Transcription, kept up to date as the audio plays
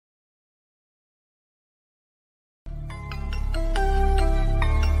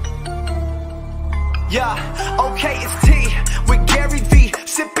Yeah, okay, it's T with GaryVee,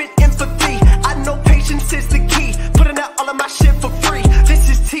 sipping empathy. I know patience is the key, putting out all of my shit for free. This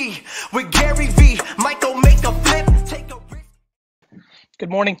is T with GaryVee, might go make a flip, take a risk. Good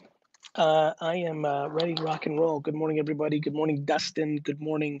morning. I am ready to rock and roll. Good morning, everybody. Good morning, Dustin. Good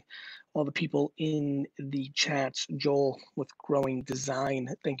morning, all the people in the chats. Joel with Growing Design,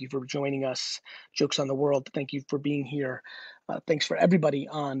 thank you for joining us. Jokes on the World, thank you for being here. Thanks for everybody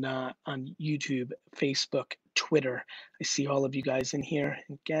on YouTube, Facebook, Twitter. I see all of you guys in here.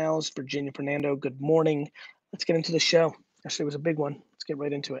 And gals, Virginia, Fernando, good morning. Let's get into the show. Yesterday was a big one. Let's get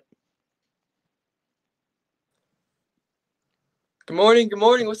right into it. Good morning. Good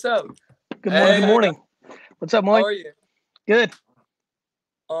morning. What's up? Good morning. Hey. Good morning. What's up, Moy? How are you? Good.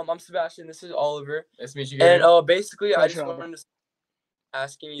 I'm Sebastian. This is Oliver. Nice to meet you, Gary. And basically, I Pleasure, just Oliver. wanted to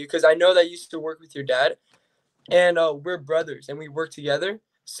asking you because I know that you used to work with your dad, and we're brothers and we work together.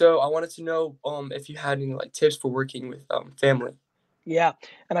 So I wanted to know if you had any like tips for working with family. Yeah,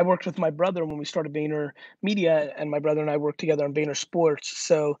 and I worked with my brother when we started Vayner Media, and my brother and I worked together on Vayner Sports.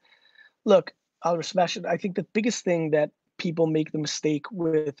 So, look, Oliver, Sebastian, I think the biggest thing that people make the mistake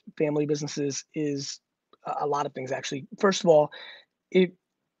with family businesses is a lot of things, actually. First of all,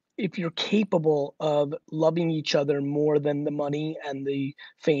 if you're capable of loving each other more than the money and the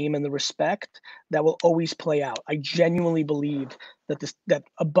fame and the respect, that will always play out. I genuinely believe that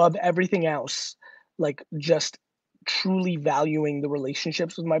above everything else, like just truly valuing the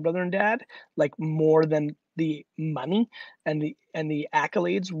relationships with my brother and dad, like more than the money and the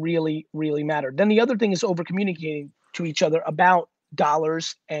accolades really, really matter. Then the other thing is over communicating to each other about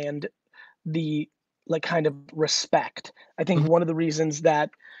dollars and the like kind of respect. I think one of the reasons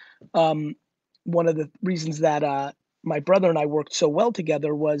that my brother and I worked so well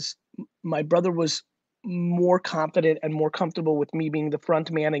together was my brother was more confident and more comfortable with me being the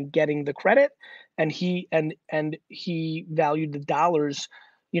front man and getting the credit, and he valued the dollars,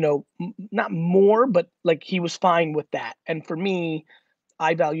 not more, but like he was fine with that. And for me,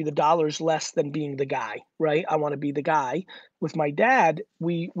 I value the dollars less than being the guy, right? I want to be the guy. With my dad,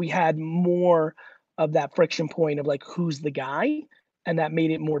 we had more of that friction point of like, who's the guy? And that made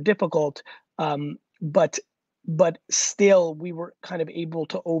it more difficult. But still we were kind of able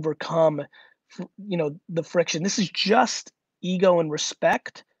to overcome, the friction. This is just ego and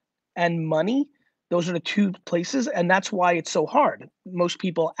respect and money. Those are the two places. And that's why it's so hard. Most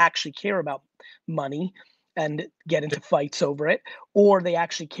people actually care about money and get into fights over it, or they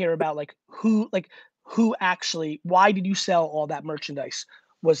actually care about who actually, why did you sell all that merchandise?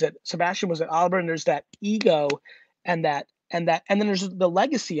 Was it Sebastian? Was it Oliver? And there's that ego and then there's the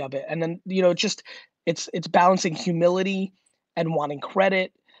legacy of it. And then, it's balancing humility and wanting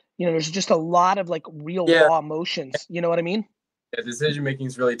credit. There's just a lot of like real raw emotions. You know what I mean? Yeah, decision making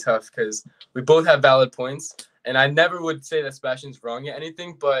is really tough because we both have valid points. And I never would say that Sebastian's wrong at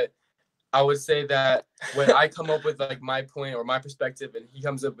anything, but I would say that when I come up with like my point or my perspective and he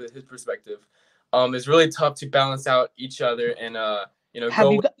comes up with his perspective, it's really tough to balance out each other and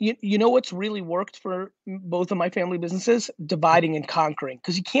you know what's really worked for both of my family businesses? Dividing and conquering.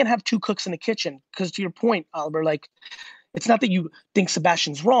 Because you can't have two cooks in the kitchen. Because to your point, Oliver, like it's not that you think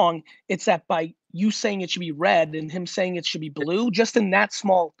Sebastian's wrong. It's that by you saying it should be red and him saying it should be blue, just in that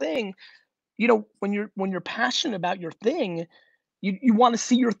small thing, when you're passionate about your thing, you want to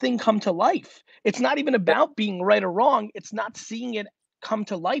see your thing come to life. It's not even about being right or wrong. It's not seeing it come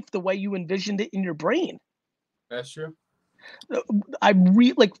to life the way you envisioned it in your brain. That's true. I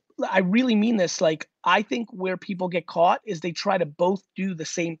really mean this. Like, I think where people get caught is they try to both do the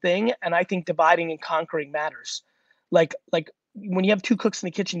same thing. And I think dividing and conquering matters. Like when you have two cooks in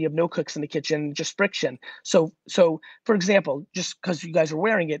the kitchen, you have no cooks in the kitchen, just friction. So for example, just because you guys are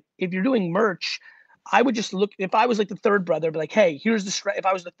wearing it, if you're doing merch, I would just look, if I was like the third brother, I'd be like, hey, if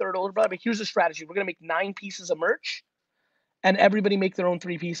I was the third older brother, but here's the strategy. We're going to make 9 pieces of merch and everybody make their own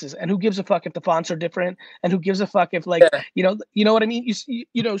 3 pieces. And who gives a fuck if the fonts are different? And who gives a fuck if you know what I mean?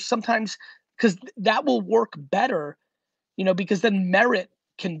 Sometimes, because that will work better, because then merit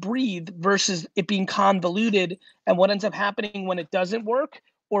can breathe versus it being convoluted. And what ends up happening when it doesn't work,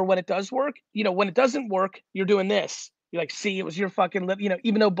 or when it does work, when it doesn't work, you're doing this. You're like, see, it was your fucking,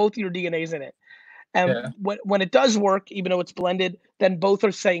 even though both of your DNA's in it. And when it does work, even though it's blended, then both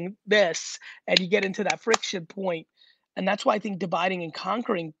are saying this, and you get into that friction point. And that's why I think dividing and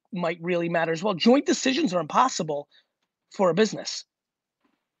conquering might really matter as well. Joint decisions are impossible for a business.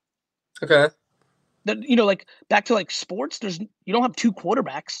 Okay. Like back to like sports, you don't have 2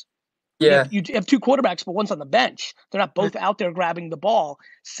 quarterbacks. Yeah. You have 2 quarterbacks, but one's on the bench. They're not both out there grabbing the ball.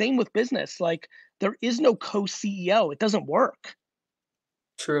 Same with business. Like there is no co-CEO. It doesn't work.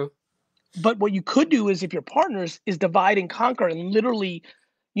 True. but what you could do is, if you're partners, is divide and conquer, and literally,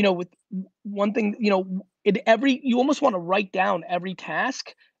 with one thing, you almost want to write down every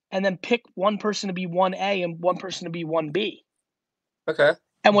task and then pick one person to be 1A and one person to be 1B. Okay.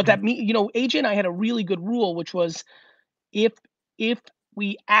 And what that means, AJ and I had a really good rule, which was if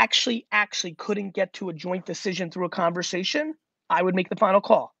we actually couldn't get to a joint decision through a conversation, I would make the final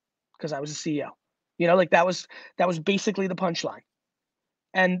call because I was a CEO. Like that was basically the punchline.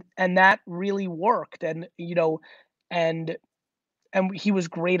 And that really worked. And and he was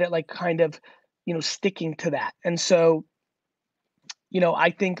great at like kind of sticking to that. And so I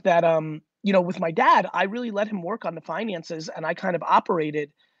think that with my dad, I really let him work on the finances and I kind of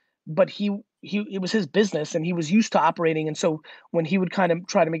operated, but it was his business and he was used to operating. And so when he would kind of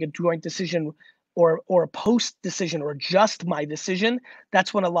try to make a joint decision or a post decision or adjust my decision,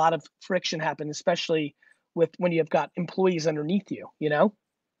 that's when a lot of friction happened, especially when you've got employees underneath you,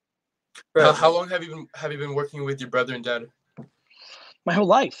 Right. How long have you been working with your brother and dad? My whole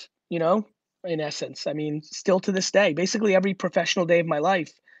life, in essence. I mean, still to this day, basically every professional day of my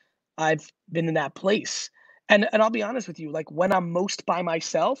life, I've been in that place. And I'll be honest with you, like when I'm most by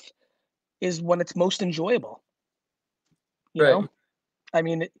myself is when it's most enjoyable. Right. I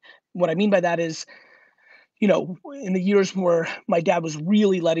mean, what I mean by that is, in the years where my dad was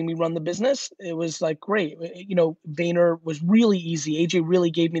really letting me run the business, it was like great. Vayner was really easy. AJ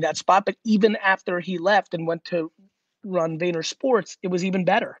really gave me that spot. But even after he left and went to run Vayner Sports, it was even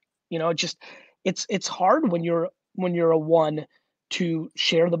better. It's hard when you're a one to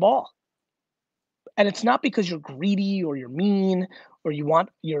share the ball. And it's not because you're greedy or you're mean or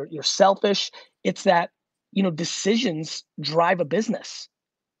you're selfish. It's that, decisions drive a business.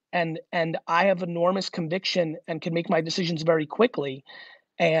 And I have enormous conviction and can make my decisions very quickly.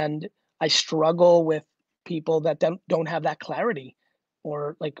 And I struggle with people that don't have that clarity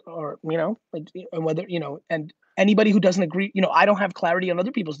or and whether, and anybody who doesn't agree, I don't have clarity on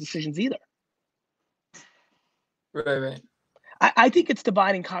other people's decisions either. Right. I think it's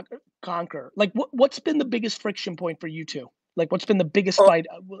divide and conquer. Like what's been the biggest friction point for you two? Like what's been the biggest fight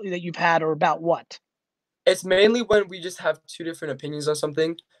that you've had, or about what? It's mainly when we just have two different opinions on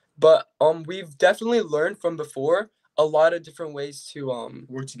something. But we've definitely learned from before a lot of different ways to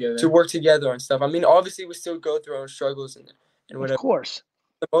work together on stuff. I mean, obviously we still go through our struggles and whatever. Of course.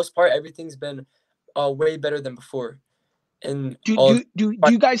 For the most part, everything's been way better than before. And do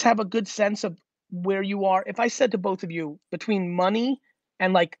you guys have a good sense of where you are? If I said to both of you, between money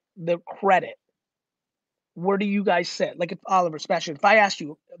and like the credit, where do you guys sit? Like if Oliver, Sebastian, if I asked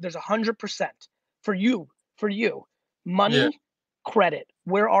you, there's 100% for you, money, credit,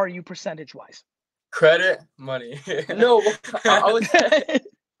 where are you percentage wise? Credit, money. No, I would say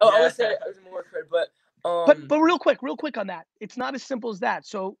I would say it was more credit, but real quick on that, it's not as simple as that.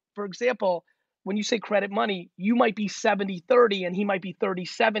 So for example, when you say credit money, you might be 70-30 and he might be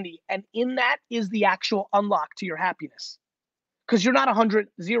 30-70, and in that is the actual unlock to your happiness, because you're not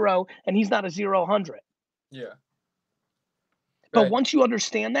 100-0 and he's not a 0-100. Yeah. But once you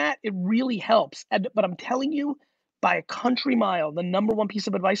understand that, it really helps. But I'm telling you, by a country mile, the number one piece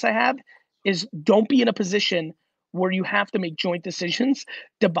of advice I have is don't be in a position where you have to make joint decisions.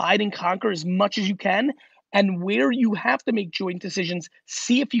 Divide and conquer as much as you can. And where you have to make joint decisions,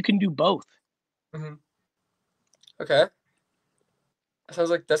 see if you can do both. Mm-hmm. Okay.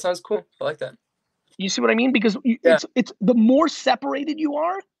 That sounds cool. I like that. You see what I mean? Because it's the more separated you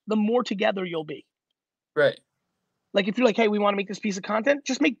are, the more together you'll be. Right. Like if you're like, hey, we want to make this piece of content,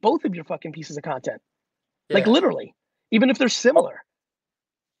 just make both of your fucking pieces of content. Yeah. Like literally, even if they're similar.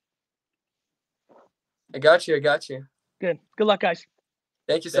 I got you. Good luck, guys.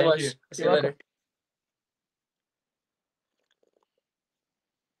 Thank you so much. See you later.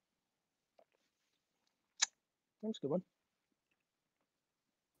 That's a good one.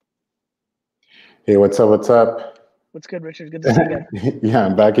 Hey, what's up? What's good, Richard? Good to see you again. Yeah,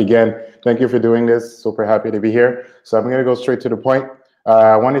 I'm back again. Thank you for doing this. Super happy to be here. So I'm going to go straight to the point.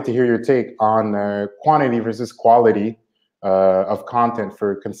 I wanted to hear your take on quantity versus quality of content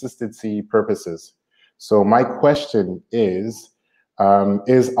for consistency purposes. So my question is a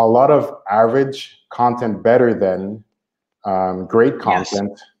lot of average content better than great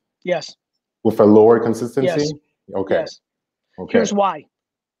content? Yes. With a lower consistency? Yes. Okay. Yes. Okay. Here's why.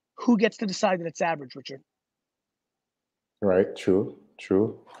 Who gets to decide that it's average, Richard? Right. True.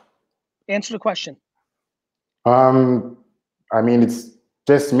 Answer the question. I mean, it's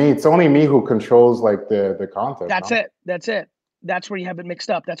just me. It's only me who controls like the content. That's it. That's where you have it mixed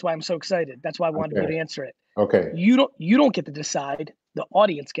up. That's why I'm so excited. That's why I wanted you to answer it. Okay. You don't get to decide. The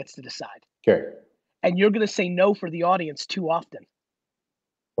audience gets to decide. Okay. And you're going to say no for the audience too often.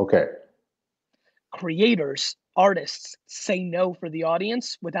 Okay. creators, artists say no for the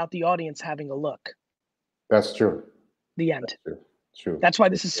audience without the audience having a look. That's true. The end. That's true. True. That's why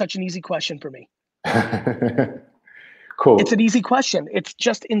this is such an easy question for me. Cool. It's an easy question. It's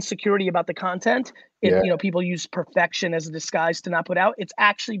just insecurity about the content. Yeah. You know, people use perfection as a disguise to not put out. It's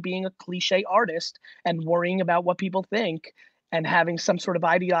actually being a cliche artist and worrying about what people think and having some sort of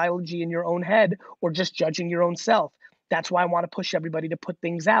ideology in your own head or just judging your own self. That's why I want to push everybody to put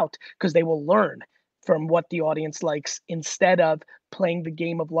things out, because they will learn from what the audience likes instead of playing the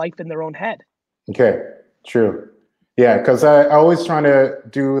game of life in their own head. Okay, true. Yeah, because I always trying to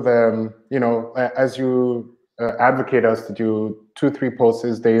do the, you know, as you advocate us to do 2-3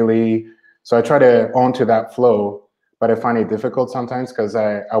 posts daily. So I try to own to that flow, but I find it difficult sometimes because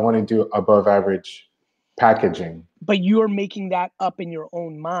I want to do above average packaging. But you're making that up in your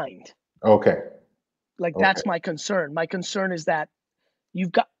own mind. Okay. Like, that's my concern. My concern is that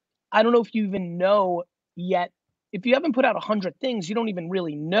you've got, I don't know if you even know yet. If you haven't put out 100 things, you don't even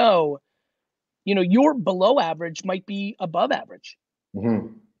really know, you know, your below average might be above average.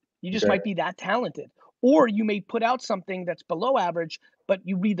 Mm-hmm. You just might be that talented. Or you may put out something that's below average, but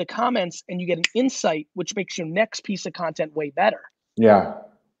you read the comments and you get an insight, which makes your next piece of content way better. Yeah.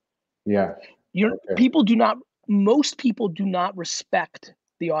 Yeah. People do not, most people do not respect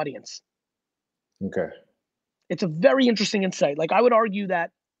the audience. Okay. It's a very interesting insight. Like, I would argue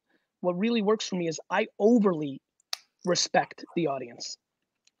that what really works for me is I overly respect the audience.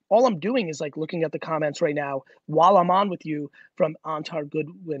 All I'm doing is like looking at the comments right now while I'm on with you from Antar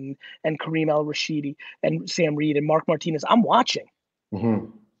Goodwin and Kareem El Rashidi and Sam Reed and Mark Martinez. I'm watching,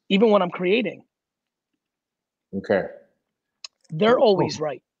 even when I'm creating. Okay. They're always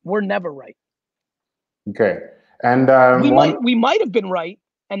right. We're never right. Okay. And we might have been right,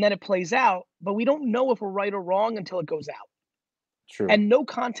 and then it plays out, but we don't know if we're right or wrong until it goes out. True. And no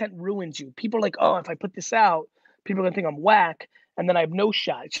content ruins you. People are like, oh, if I put this out, people are gonna think I'm whack, and then I have no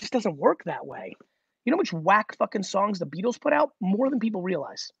shot. It just doesn't work that way. You know how much whack fucking songs the Beatles put out? More than people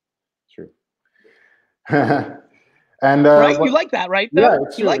realize. True. And right? You like that, right? Yeah,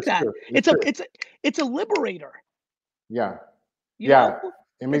 it's you true, like that. It's a liberator. Yeah. You know?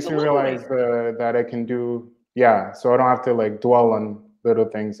 It makes me realize that I can do, so I don't have to like dwell on little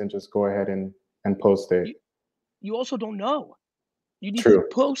things and just go ahead and post it. You also don't know. You need to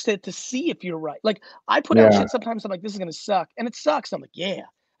post it to see if you're right. Like, I put out shit sometimes, I'm like, this is gonna suck. And it sucks. I'm like, yeah,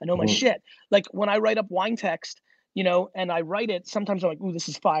 I know my shit. Like, when I write up wine text, you know, and I write it, sometimes I'm like, ooh, this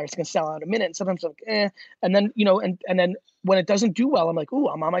is fire. It's gonna sell out in a minute. And sometimes I'm like, eh. And then, you know, and then when it doesn't do well, I'm like, ooh,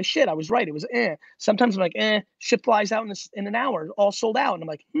 I'm on my shit. I was right. It was eh. Sometimes I'm like, shit flies out in an hour, all sold out. And I'm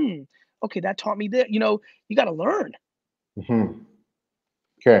like, okay, that taught me that. You know, you gotta learn.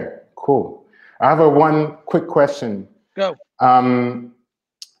 Okay, cool. I have one quick question. Go.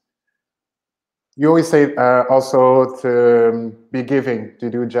 You always say also to be giving, to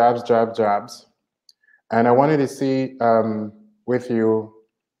do jobs. And I wanted to see with you,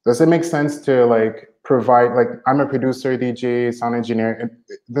 does it make sense to like provide, like I'm a producer, DJ, sound engineer.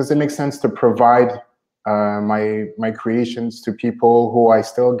 Does it make sense to provide my creations to people who I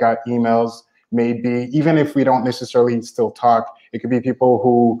still got emails, maybe, even if we don't necessarily still talk, it could be people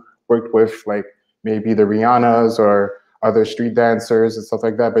who worked with like maybe the Rihannas or other street dancers and stuff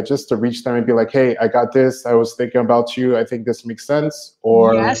like that, but just to reach them and be like, hey, I got this, I was thinking about you, I think this makes sense?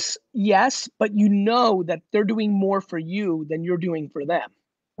 Or yes, but you know that they're doing more for you than you're doing for them.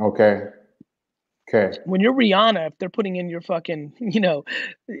 Okay. When you're Rihanna, if they're putting in your fucking, you know,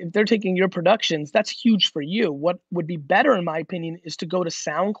 if they're taking your productions, that's huge for you. What would be better, in my opinion, is to go to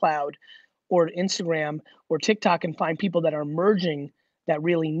SoundCloud or Instagram or TikTok and find people that are merging that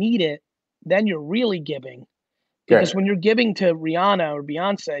really need it. Then you're really giving. Because when you're giving to Rihanna or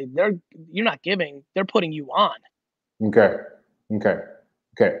Beyonce, you're not giving, they're putting you on. Okay,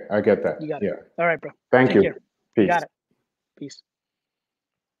 I get that. You got it. All right, bro. Thank you. Care. Peace. You got it. Peace.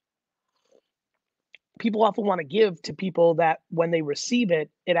 People often want to give to people that when they receive it,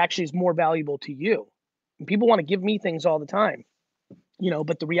 it actually is more valuable to you. And people want to give me things all the time, you know,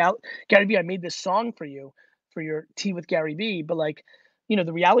 but the reality, GaryVee, I made this song for you, for your Tea with GaryVee, but like, you know,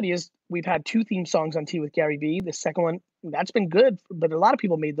 the reality is we've had 2 theme songs on Tea with GaryVee. The second one, that's been good, but a lot of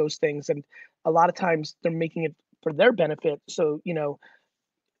people made those things. And a lot of times they're making it for their benefit. So, you know,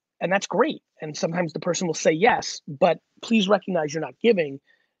 and that's great. And sometimes the person will say yes, but please recognize you're not giving,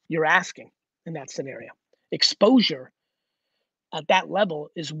 you're asking in that scenario. Exposure at that level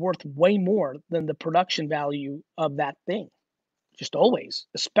is worth way more than the production value of that thing. Just always,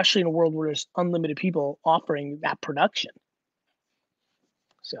 especially in a world where there's unlimited people offering that production.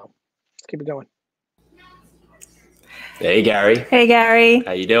 So let's keep it going. Hey, Gary. Hey, Gary.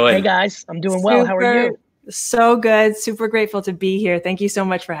 How you doing? Hey guys, I'm doing well. How are you? So good. Super grateful to be here. Thank you so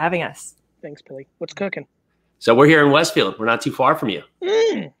much for having us. Thanks, Billy. What's cooking? So we're here in Westfield. We're not too far from you.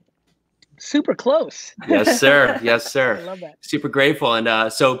 Super close. Yes, sir. Yes, sir. I love that. Super grateful.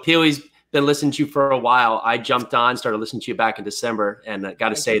 And so Peely's been listening to you for a while. I jumped on, started listening to you back in December, and I got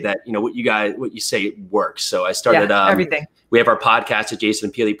to say that, you know, what you say works. So I started everything. We have our podcast, the Jason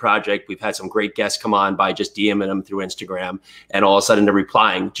and Peely Project. We've had some great guests come on by just DMing them through Instagram, and all of a sudden they're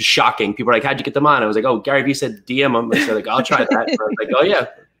replying. Just shocking. People are like, "How'd you get them on?" I was like, "Oh, GaryVee said DM them." And so like, "I'll try that." And I was like, "Oh yeah,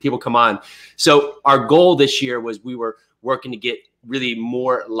 people come on." So our goal this year was we were working to get really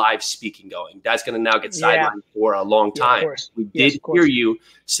more live speaking going. That's going to now get sidelined for a long time. We did hear you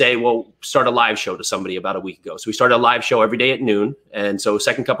say, well, start a live show to somebody about a week ago. So we started a live show every day at noon. And so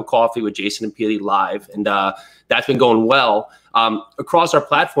Second Cup of Coffee with Jason and Peely live. And that's been going well. Across our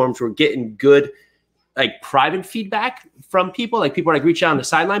platforms, we're getting good like private feedback from people. Like people are like reaching out on the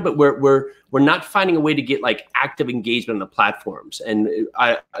sideline, but we're not finding a way to get like active engagement on the platforms. And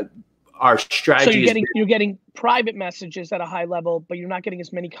our strategy so you're getting private messages at a high level, but you're not getting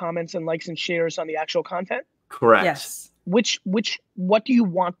as many comments and likes and shares on the actual content? Correct. Yes. What do you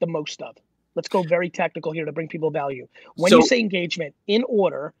want the most of? Let's go very technical here to bring people value. When you say engagement, in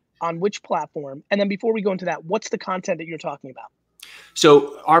order, on which platform? And then before we go into that, what's the content that you're talking about?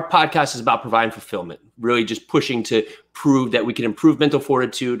 So our podcast is about providing fulfillment, really just pushing to prove that we can improve mental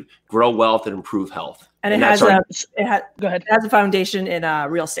fortitude, grow wealth, and improve health. And it has a foundation in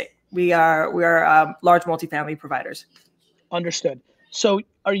real estate. We are large multifamily providers. Understood. So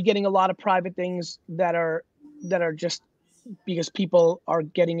are you getting a lot of private things that are just because people are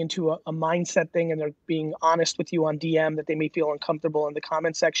getting into a mindset thing and they're being honest with you on DM that they may feel uncomfortable in the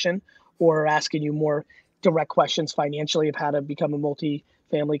comment section, or asking you more direct questions financially of how to become a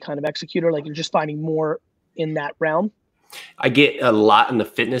multifamily kind of executor? Like you're just finding more in that realm? I get a lot on the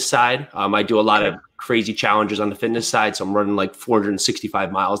fitness side. I do a lot of crazy challenges on the fitness side. So I'm running like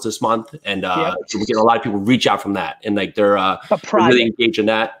 465 miles this month. And so we get a lot of people reach out from that. And like they're really engaged in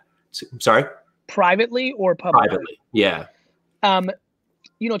that. I'm sorry? Privately or publicly? Privately, yeah.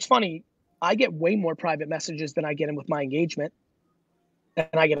 You know, it's funny. I get way more private messages than I get in with my engagement. And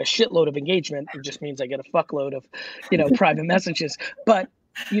I get a shitload of engagement. It just means I get a fuckload of, you know, private messages. But,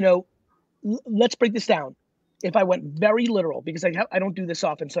 you know, let's break this down. If I went very literal, because I don't do this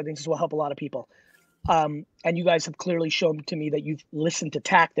often, so I think this will help a lot of people. And you guys have clearly shown to me that you've listened to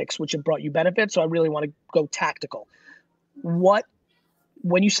tactics, which have brought you benefits. So I really want to go tactical.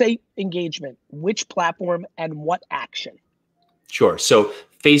 When you say engagement, which platform and what action? Sure. So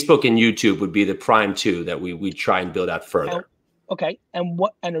Facebook and YouTube would be the prime two that we try and build out further. Okay. And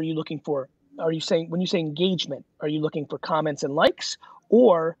are you looking for, are you saying, when you say engagement, are you looking for comments and likes,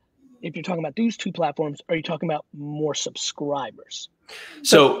 or if you're talking about these two platforms, are you talking about more subscribers?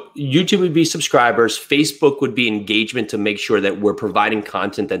 So YouTube would be subscribers. Facebook would be engagement to make sure that we're providing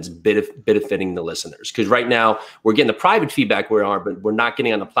content that's benefiting the listeners. Because right now we're getting the private feedback we are, but we're not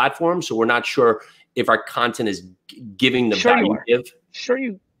getting on the platform. So we're not sure if our content is giving the value you give. Sure,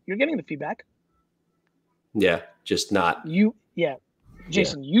 you're getting the feedback. Yeah, just not.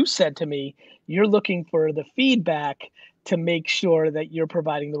 Jason, you said to me, you're looking for the feedback to make sure that you're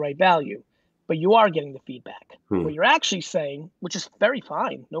providing the right value, but you are getting the feedback. What you're actually saying, which is very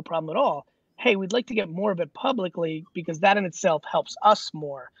fine, no problem at all. Hey, we'd like to get more of it publicly because that in itself helps us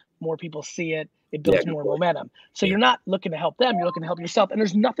more. More people see it. It builds more momentum. So you're not looking to help them. You're looking to help yourself. And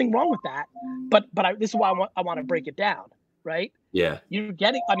there's nothing wrong with that. But this is why I want to break it down, right? Yeah. You're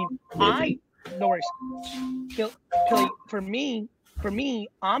getting, no worries. Billy, for me,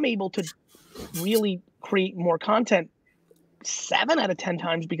 I'm able to really create more content 7 out of 10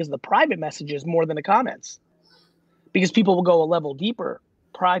 times because of the private messages more than the comments. Because people will go a level deeper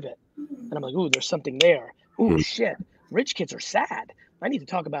private. And I'm like, ooh, there's something there. Ooh, shit. Rich kids are sad. I need to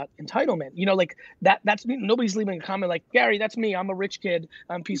talk about entitlement. You know, like that's me. Nobody's leaving a comment like, Gary, that's me. I'm a rich kid.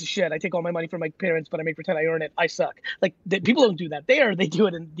 I'm a piece of shit. I take all my money from my parents, but I make pretend I earn it. I suck. Like people don't do that there. They do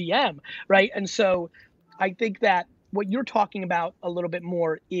it in DM, right? And so I think that what you're talking about a little bit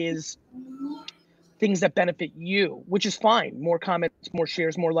more is things that benefit you, which is fine. More comments, more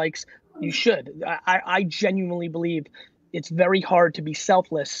shares, more likes. You should. I genuinely believe it's very hard to be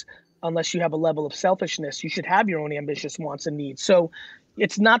selfless unless you have a level of selfishness. You should have your own ambitious wants and needs. So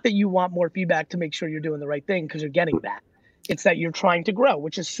it's not that you want more feedback to make sure you're doing the right thing because you're getting that. It's that you're trying to grow,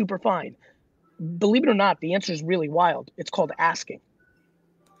 which is super fine. Believe it or not, the answer is really wild. It's called asking.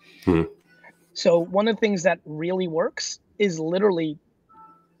 So one of the things that really works is literally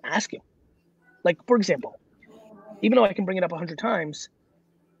asking. Like, for example, even though I can bring it up 100 times,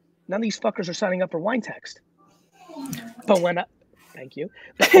 none of these fuckers are signing up for wine text. But when thank you.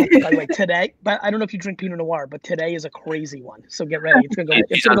 But, by the way, today, but I don't know if you drink Pinot Noir, but today is a crazy one. So get ready. It's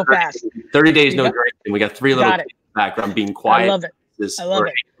gonna go fast. 30 days no drink, and we got 3 little kids back. I'm being quiet. I love it. I love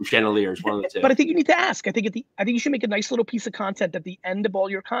it. Chandeliers, one of the two. But I think you need to ask. I think you should make a nice little piece of content at the end of all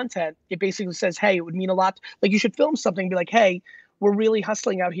your content. It basically says, hey, it would mean a lot. Like you should film something, be like, hey, we're really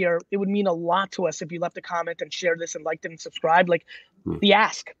hustling out here. It would mean a lot to us if you left a comment and shared this and liked it and subscribed. Like the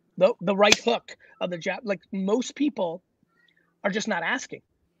ask, the right hook of the job. Like most people are just not asking.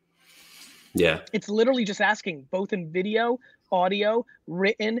 Yeah. It's literally just asking, both in video, audio,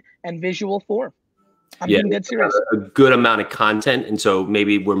 written, and visual form. I'm being dead serious. A good amount of content, and so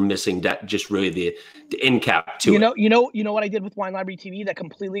maybe we're missing that. Just really the end cap to it. You know what I did with Wine Library TV that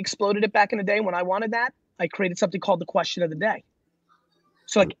completely exploded it back in the day when I wanted that? I created something called the question of the day.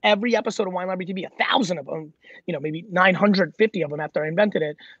 So like every episode of Wine Library TV, 1,000 of them, maybe 950 of them after I invented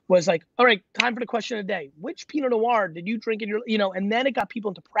it, was like, all right, time for the question of the day. Which Pinot Noir did you drink in your, and then it got people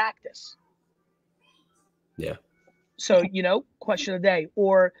into practice. Yeah. So, question of the day,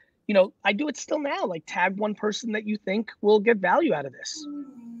 or, I do it still now, like tag one person that you think will get value out of this.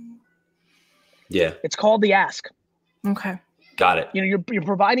 Yeah. It's called the ask. Okay. Got it. You're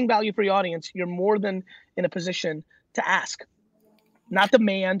providing value for your audience. You're more than in a position to ask. Not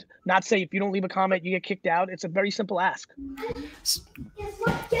demand, not say if you don't leave a comment, you get kicked out. It's a very simple ask.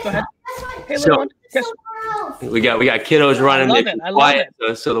 Go ahead. Hey, little one. Guess. We got kiddos running. I love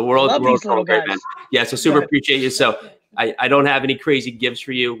it. So the world's little great, man. Yeah, so super appreciate you. So I don't have any crazy gifts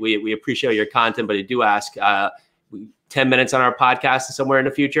for you. We appreciate your content, but I do ask 10 minutes on our podcast somewhere in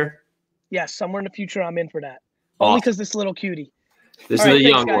the future? Yes, somewhere in the future I'm in for that. Awesome. Only because this little cutie. This is a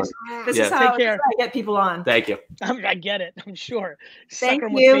young one. This is how I get people on. Thank you. I get it. I'm sure. Thank Sucker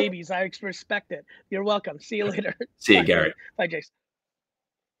you. with babies. I respect it. You're welcome. See you later. See you, Gary. Bye, Jason.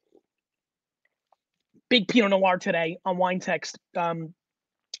 Big Pinot Noir today on Wine Text.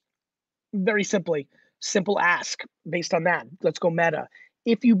 Very simply, simple ask based on that. Let's go meta.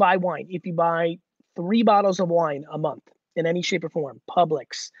 If you buy wine, if you buy 3 bottles of wine a month in any shape or form,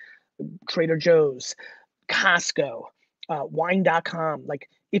 Publix, Trader Joe's, Costco, wine.com, like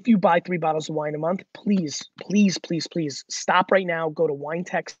if you buy 3 bottles of wine a month, please stop right now, go to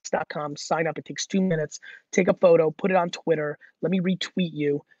winetext.com, sign up. It takes 2 minutes, take a photo, put it on Twitter, let me retweet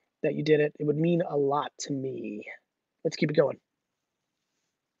you that you did it. It would mean a lot to me. Let's keep it going.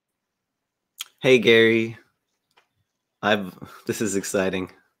 Hey Gary, this is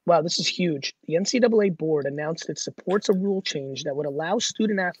exciting. Wow, this is huge. The NCAA board announced it supports a rule change that would allow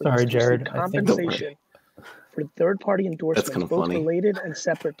student athletes to receive compensation for third-party endorsements, both related and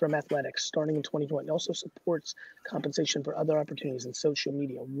separate from athletics, starting in 2020. It also supports compensation for other opportunities in social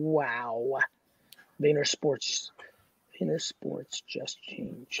media. Wow. Vayner Sports just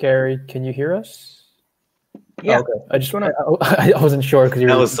changed. Gary, can you hear us? Yeah. Oh, okay. I wasn't sure because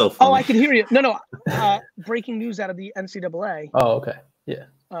that was so funny. Oh, I can hear you. No. Breaking news out of the NCAA. Oh, okay. Yeah.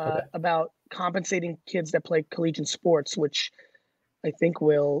 Okay. About compensating kids that play collegiate sports, which I think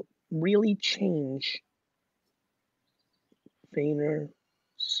will really change Vayner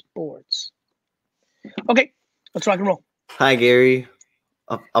Sports. Okay, let's rock and roll. Hi, Gary.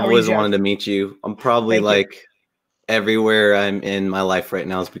 I've always wanted to meet you. I'm probably everywhere I'm in my life right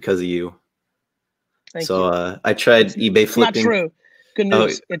now is because of you. Thank you. I tried eBay flipping. Not true. Good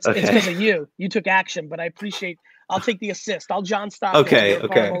news. It's because of you. You took action, but I appreciate. I'll take the assist. I'll John Stockton.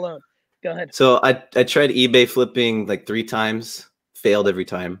 Okay. Malone. Go ahead. So I tried eBay flipping like 3 times, failed every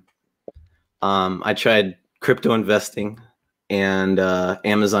time. I tried crypto investing and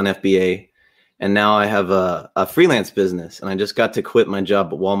Amazon FBA, and now I have a freelance business, and I just got to quit my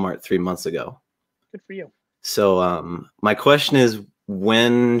job at Walmart 3 months ago. Good for you. So my question is,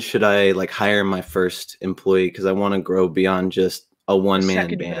 when should I hire my first employee? Because I want to grow beyond just a one-man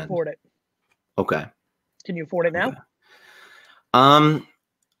band. You can afford it. Okay. Can you afford it now? Okay.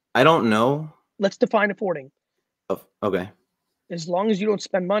 I don't know. Let's define affording. Oh, okay. As long as you don't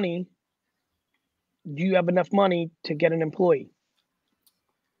spend money, do you have enough money to get an employee?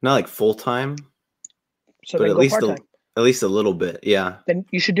 Not like full time. So but then at go least part-time. At least a little bit, yeah. Then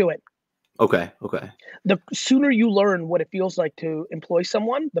you should do it. Okay. The sooner you learn what it feels like to employ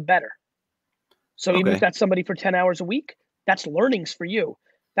someone, the better. So even if that's somebody for 10 hours a week, that's learnings for you.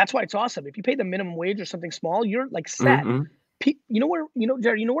 That's why it's awesome. If you pay the minimum wage or something small, you're set. Mm-hmm.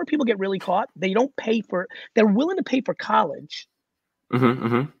 Jared, you know where people get really caught? They're willing to pay for college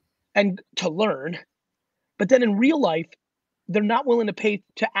and to learn, but then in real life, they're not willing to pay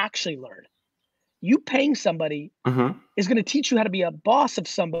to actually learn. You paying somebody is going to teach you how to be a boss of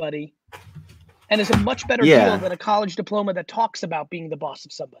somebody, and is a much better deal than a college diploma that talks about being the boss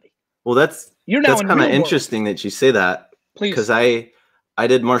of somebody. Well, that's kind of interesting that you say that, Please. Because I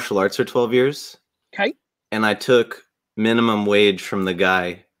did martial arts for 12 years. Okay. And I took minimum wage from the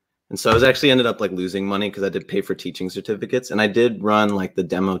guy. And so I was actually ended up like losing money because I did pay for teaching certificates. And I did run like the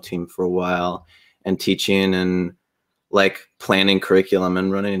demo team for a while and teaching and like planning curriculum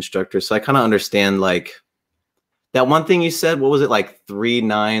and running instructors. So I kind of understand like that one thing you said. What was it, like 3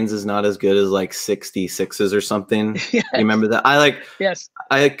 9s is not as good as like 66s or something? Yes. You remember that? Yes.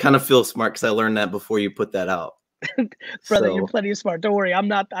 I kind of feel smart because I learned that before you put that out. Brother, So, you're plenty of smart. Don't worry.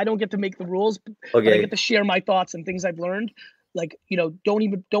 I don't get to make the rules, but I okay. get to share my thoughts and things I've learned. Like, you know,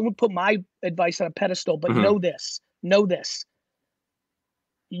 don't put my advice on a pedestal, but know this.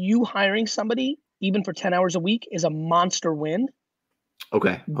 You hiring somebody, even for 10 hours a week, is a monster win.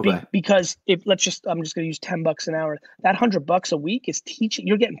 Okay. Because I'm just going to use $10 an hour. That $100 a week is teaching.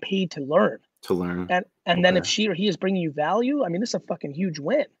 You're getting paid to learn. And then if she or he is bringing you value, I mean, this is a fucking huge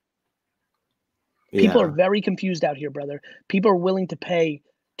win. People are very confused out here, brother. People are willing to pay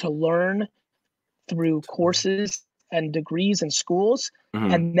to learn through courses and degrees in schools,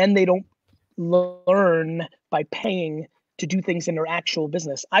 and then they don't learn by paying to do things in their actual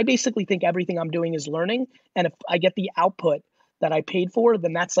business. I basically think everything I'm doing is learning, and if I get the output that I paid for,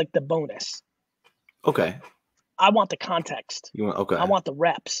 then that's like the bonus. Okay. I want the context. I want the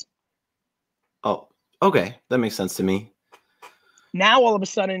reps. Oh, okay. That makes sense to me. Now, all of a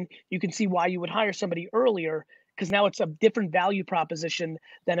sudden, you can see why you would hire somebody earlier, because now it's a different value proposition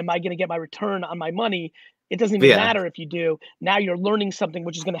than am I going to get my return on my money? It doesn't even matter if you do. Now you're learning something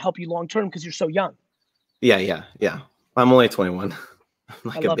which is going to help you long term because you're so young. Yeah. I'm only 21. I'm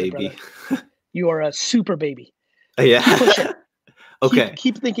like a baby. You are a super baby. Yeah. Push it. Okay.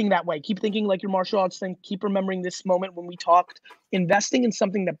 Keep thinking that way. Keep thinking like your martial arts thing. Keep remembering this moment when we talked. Investing in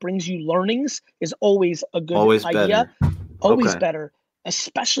something that brings you learnings is always a good idea. Better. Always better,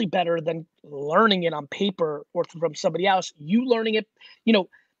 especially better than learning it on paper or from somebody else. You learning it, you know,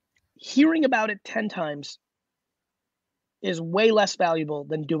 hearing about it 10 times is way less valuable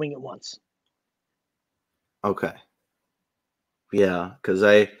than doing it once. Okay. Yeah, because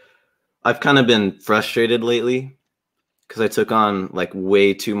I've kind of been frustrated lately because I took on like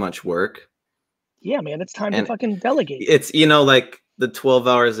way too much work. Yeah, man, it's time to fucking delegate. It's, you know, like the 12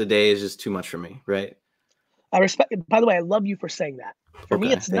 hours a day is just too much for me, right? I respect it. By the way, I love you for saying that. For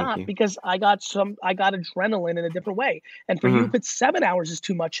me, it's not, because I got adrenaline in a different way. And for you, if it's 7 hours is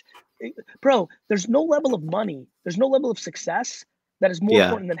too much, bro, there's no level of money. There's no level of success that is more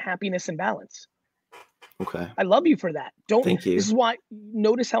important than happiness and balance. Okay. I love you for that. Thank you. This is why,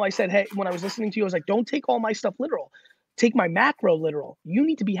 notice how I said, hey, when I was listening to you, I was like, don't take all my stuff literal. Take my macro literal. You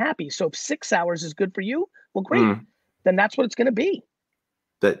need to be happy. So if 6 hours is good for you, well, great. Then that's what it's going to be.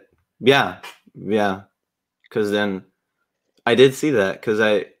 Yeah. Because then I did see that, because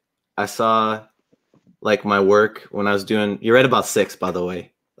I saw like my work when I was doing, you're right about 6, by the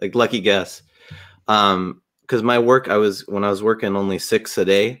way, like lucky guess. Because my work, when I was working only 6 a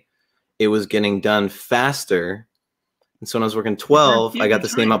day, it was getting done faster. And so when I was working 12, I got the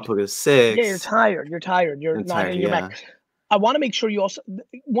same output as 6. Yeah, you're tired. You're not in your back. I want to make sure you also,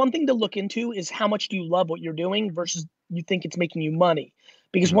 one thing to look into is how much do you love what you're doing versus you think it's making you money.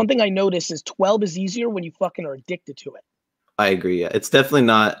 Because one thing I notice is 12 is easier when you fucking are addicted to it. I agree. Yeah. It's definitely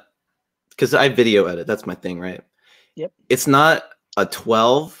not, because I video edit. That's my thing, right? Yep. It's not a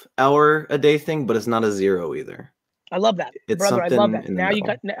 12-hour a day thing, but it's not a 0 either. I love that. It's brother. I love that. in the Now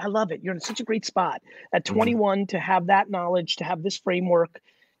middle. I love it. You're in such a great spot at 21 to have that knowledge, to have this framework,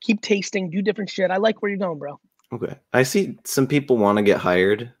 keep tasting, do different shit. I like where you're going, bro. Okay. I see some people want to get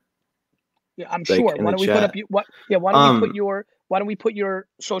hired. Yeah, I'm sure. Why don't we put up why don't we put your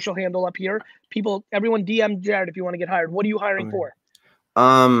social handle up here? People, everyone DM Jared if you want to get hired. What are you hiring for?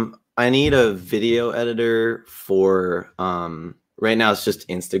 I need a video editor for right now it's just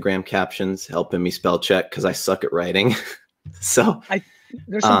Instagram captions helping me spell check because I suck at writing. So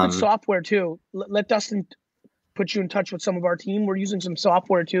there's some good software too. Let Dustin put you in touch with some of our team. We're using some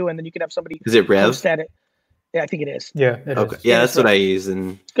software too, and then you can have somebody Is it Rev? post at it. Yeah, I think it is. Yeah, it okay. is. Yeah, that's what I use.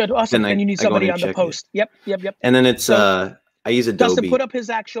 And it's good, awesome. And you need somebody on the post. Yep. And then it's I use Adobe. Dustin, put up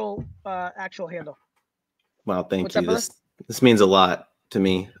his actual handle. Wow, thank you. This means a lot to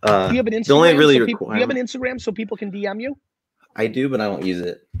me. Do you have an Instagram? The only really do you have an Instagram so people can DM you? I do, but I don't use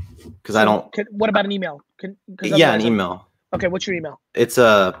it because I don't. What about an email? Yeah, an email. Okay, what's your email? It's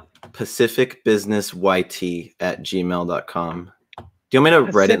pacificbusinessyt@gmail.com. Do you want me to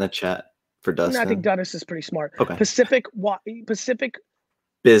write it in the chat for Dustin? No, I think Dennis is pretty smart. Okay. Pacific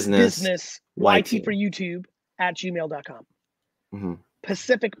Business YT for YouTube @gmail.com.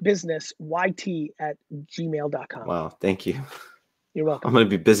 Pacific Business YT @gmail.com. Wow, thank you. You're welcome. I'm gonna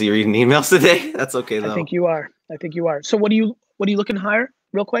be busy reading emails today. That's okay though. I think you are. So what are you looking to hire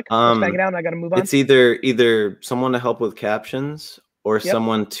real quick? Let's bang it out and I got to move on. It's either someone to help with captions or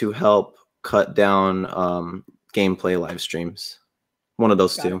someone to help cut down gameplay live streams. One of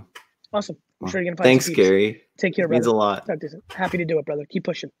those two. Awesome. I'm sure you're going to find Thanks, some peeps. Gary. Take care, It means brother. a lot. Talk to you soon. Happy to do it, brother. Keep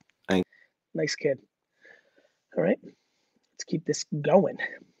pushing. Thanks. Nice kid. All right. Let's keep this going.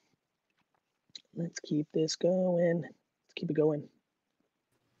 Let's keep this going. Let's keep it going.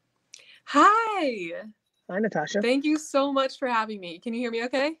 Hi. Hi, Natasha. Thank you so much for having me. Can you hear me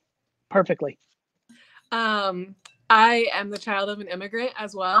okay? Perfectly. I am the child of an immigrant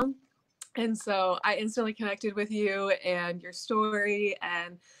as well. And so I instantly connected with you and your story,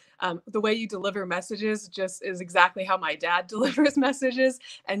 and the way you deliver messages just is exactly how my dad delivers messages.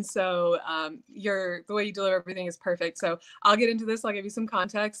 And so the way you deliver everything is perfect. So I'll get into this. I'll give you some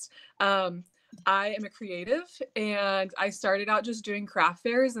context. I am a creative, and I started out just doing craft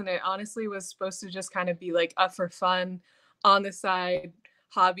fairs, and it honestly was supposed to just kind of be like a for fun, on the side,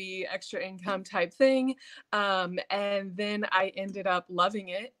 hobby, extra income type thing. And then I ended up loving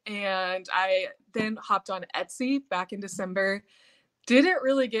it. And I then hopped on Etsy back in December. Didn't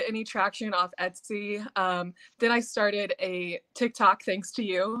really get any traction off Etsy. Then I started a TikTok, thanks to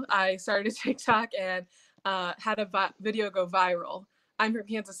you. I started TikTok and had a video go viral. I'm from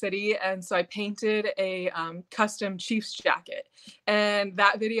Kansas City, and so I painted a custom Chiefs jacket. And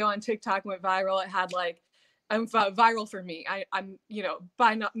that video on TikTok went viral. It had like, viral for me. I'm,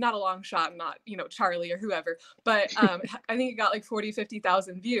 by not a long shot, I'm not, Charlie or whoever, but I think it got like 40,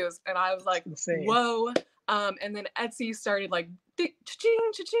 50,000 views. And I was like, whoa. And then Etsy started like,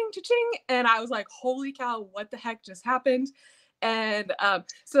 cha-ching, cha-ching, cha-ching. And I was like, holy cow, what the heck just happened? And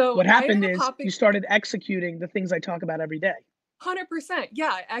so what happened is you started executing the things I talk about every day. 100%. Yeah,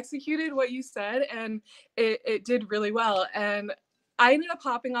 I executed what you said, and it did really well. And I ended up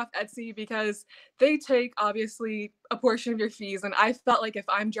hopping off Etsy because they take obviously a portion of your fees. And I felt like if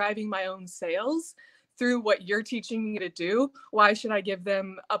I'm driving my own sales through what you're teaching me to do, why should I give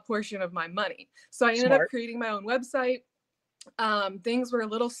them a portion of my money? So I ended up creating my own website. Things were a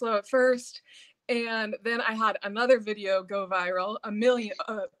little slow at first. And then I had another video go viral, I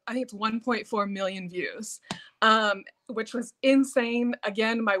think it's 1.4 million views, which was insane.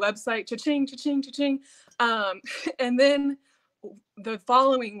 Again, my website, cha-ching, cha-ching, cha-ching. And then the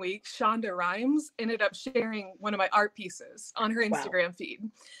following week, Shonda Rhimes ended up sharing one of my art pieces on her Instagram feed.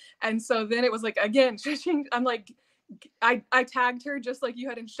 And so then it was like, again, I'm like, I tagged her just like you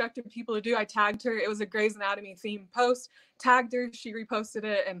had instructed people to do. I tagged her. It was a Grey's Anatomy themed post, tagged her, she reposted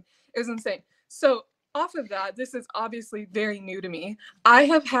it, and it was insane. So off of that, this is obviously very new to me. I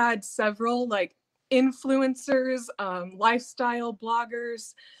have had several like influencers, lifestyle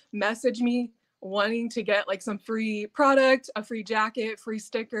bloggers message me wanting to get like some free product, a free jacket, free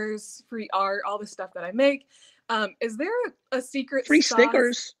stickers, free art, all the stuff that I make. Is there a secret free sauce?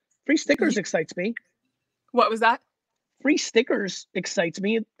 stickers? Free stickers excites me. What was that? Free stickers excites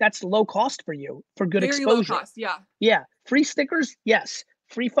me. That's low cost for you for good Very exposure. Low cost, yeah. Yeah. Free stickers, yes.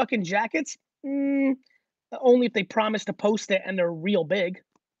 Free fucking jackets, only if they promise to post it and they're real big.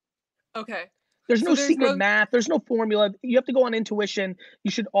 Okay. There's no secret math. There's no formula. You have to go on intuition.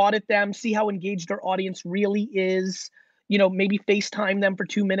 You should audit them, see how engaged their audience really is. Maybe FaceTime them for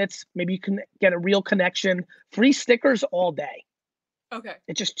 2 minutes. Maybe you can get a real connection. Free stickers all day. Okay.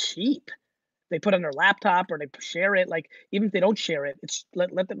 It's just cheap. They put it on their laptop or they share it. Like, even if they don't share it, it's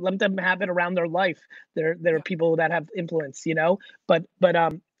let them have it around their life. There are people that have influence, but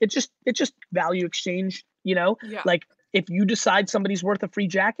it's just value exchange, like if you decide somebody's worth a free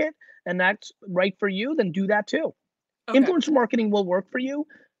jacket and that's right for you, then do that too. Okay. Influencer marketing will work for you.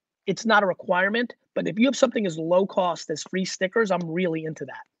 It's not a requirement, but if you have something as low cost as free stickers, I'm really into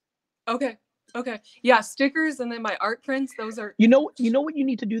that. Okay. Yeah, stickers and then my art prints, those are... You know what you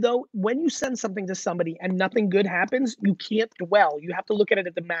need to do though? When you send something to somebody and nothing good happens, you can't dwell. You have to look at it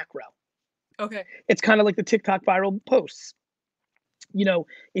at the macro. Okay. It's kind of like the TikTok viral posts.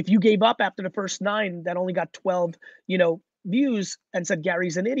 If you gave up after the first 9 that only got 12, views and said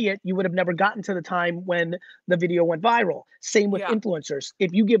Gary's an idiot, you would have never gotten to the time when the video went viral. Same with influencers.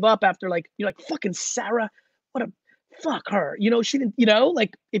 If you give up after you're like, fucking Sarah, what a... fuck her. She didn't,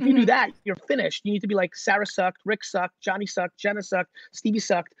 if you do that, you're finished. You need to be like, Sarah sucked, Rick sucked, Johnny sucked, Jenna sucked, Stevie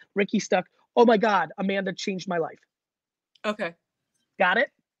sucked, Ricky sucked. Oh my God, Amanda changed my life. Okay. Got it?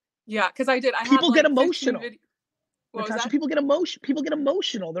 Yeah, because I did. People get emotional. Natasha, people get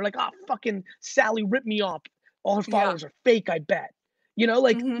emotional. They're like, oh, fucking Sally ripped me off. All her followers are fake, I bet. Even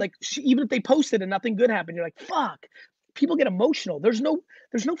if they posted and nothing good happened, you're like, fuck. People get emotional. There's no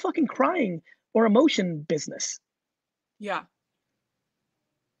fucking crying or emotion business. Yeah.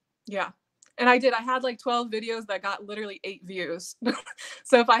 Yeah. And I had like 12 videos that got literally 8 views.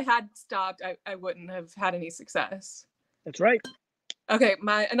 So if I had stopped, I wouldn't have had any success. That's right. Okay,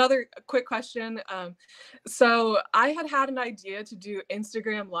 another quick question. So I had an idea to do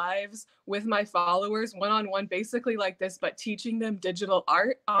Instagram lives with my followers one-on-one, basically like this, but teaching them digital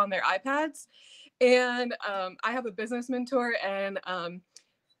art on their iPads. And I have a business mentor, and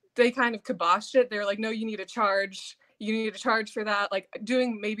they kind of kiboshed it. They're like, no, you need to charge. You need to charge for that. Like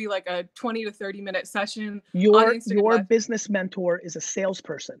doing maybe like a 20 to 30-minute session on Instagram Your Live. business mentor is a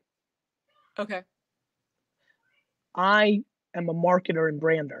salesperson. Okay. I am a marketer and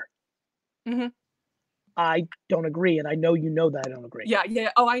brander. Mm-hmm. I don't agree, and I know you know that I don't agree. Yeah.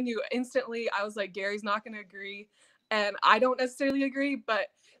 Oh, I knew instantly. I was like, Gary's not going to agree, and I don't necessarily agree. But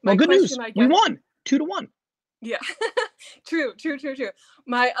my good news. question, I guess, we won 2-1. Yeah, true.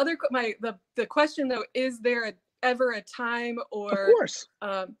 My the question though, is there ever a time or of course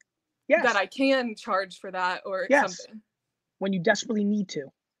yes. that I can charge for that or yes. something? When you desperately need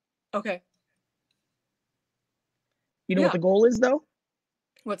to. Okay. You know what the goal is though?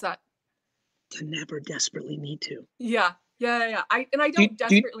 What's that? To never desperately need to. Yeah. I don't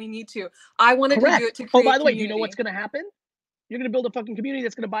desperately need to. I wanted to do it to create Oh, by the way, community. do you know what's going to happen? You're going to build a fucking community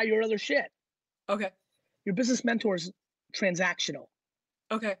that's going to buy your other shit. Okay. Your business mentor is transactional.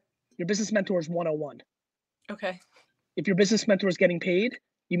 Okay. Your business mentor is 101. Okay. If your business mentor is getting paid,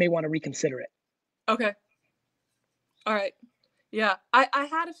 you may want to reconsider it. Okay. All right. Yeah. I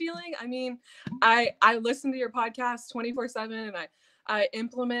had a feeling. I mean, I listen to your podcast 24/7, and I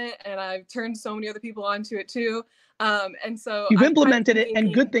implement, and I've turned so many other people onto it too. And so you've implemented it,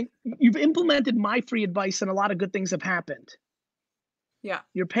 and good thing you've implemented my free advice, and a lot of good things have happened. Yeah.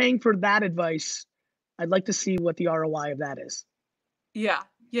 You're paying for that advice. I'd like to see what the ROI of that is. Yeah.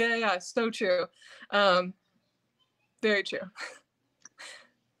 So true. Very true.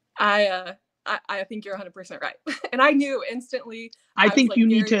 I think you're 100% right. And I knew instantly. I think you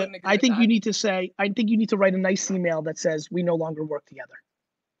need to write a nice email that says we no longer work together.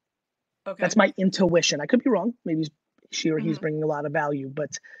 Okay. That's my intuition. I could be wrong. Maybe she or he's bringing a lot of value,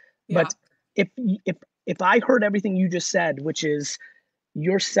 but if I heard everything you just said, which is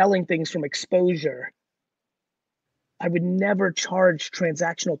you're selling things from exposure, I would never charge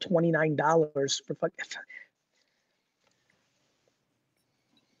transactional $29 for fuck.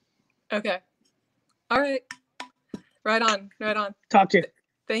 Okay. All right. Right on. Talk to you.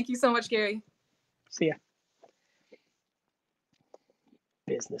 Thank you so much, Gary. See ya.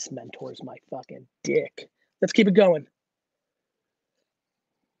 Business mentor's my fucking dick. Let's keep it going.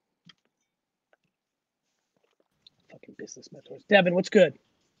 Fucking business mentors. Devin, what's good?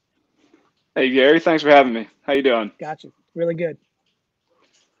 Hey, Gary. Thanks for having me. How you doing? Got you. Really good.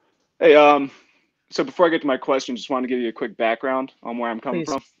 Hey, so before I get to my question, just want to give you a quick background on where I'm coming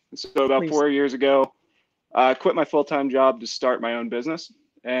from. So about 4 years ago, I quit my full-time job to start my own business,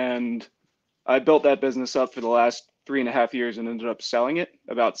 and I built that business up for the last 3.5 years and ended up selling it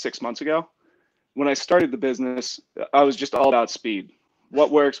about 6 months ago. When I started the business, I was just all about speed.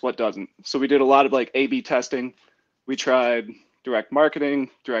 What works, what doesn't. So we did a lot of like A/B testing. We tried direct marketing,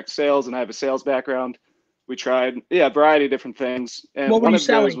 direct sales, and I have a sales background. We tried, a variety of different things. And what were one you of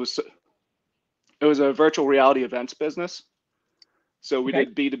selling? those was a virtual reality events business. So we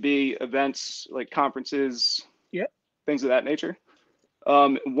did B2B events like conferences, things of that nature.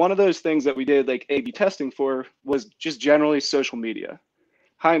 One of those things that we did like A/B testing for was just generally social media.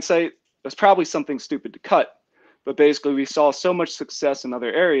 Hindsight, that's probably something stupid to cut, but basically we saw so much success in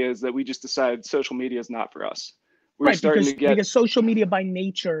other areas that we just decided social media is not for us. We're starting to get, because social media by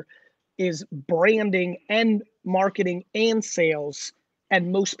nature is branding and marketing and sales. And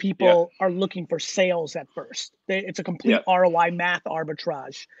most people are looking for sales at first. It's a complete ROI math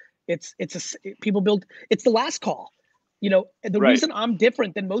arbitrage. It's the last call. You know, the reason I'm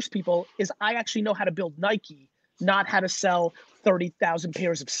different than most people is I actually know how to build Nike, not how to sell 30,000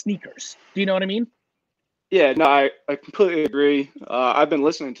 pairs of sneakers. Do you know what I mean? Yeah, no, I completely agree. I've been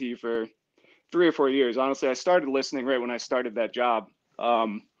listening to you for 3 or 4 years. Honestly, I started listening right when I started that job.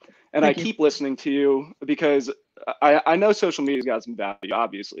 And I keep listening to you because I know social media's got some value,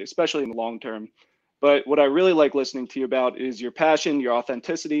 obviously, especially in the long term. But what I really like listening to you about is your passion, your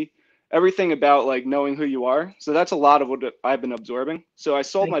authenticity, everything about like knowing who you are. So that's a lot of what I've been absorbing. So I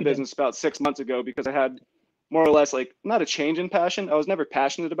sold my business about 6 months ago because I had more or less like not a change in passion. I was never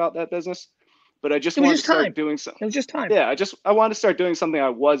passionate about that business, but I just wanted to start doing something. It was just time. Yeah, I wanted to start doing something I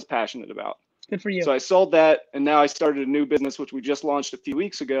was passionate about. Good for you. So I sold that, and now I started a new business, which we just launched a few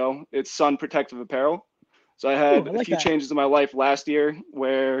weeks ago. It's Sun Protective Apparel. So I had a few changes in my life last year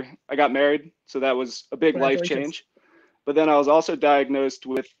where I got married. So that was a big life change. But then I was also diagnosed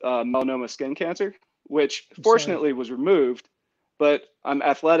with melanoma skin cancer, which I'm sorry. fortunately was removed. But I'm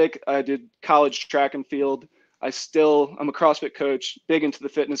athletic. I did college track and field. I'm a CrossFit coach, big into the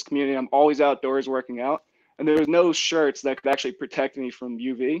fitness community. I'm always outdoors working out. And there was no shirts that could actually protect me from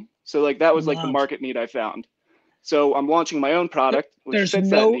UV. So like that was like the Love. market need I found. So I'm launching my own product, which There's fits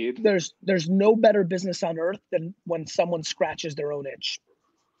that no need. there's no better business on earth than when someone scratches their own itch.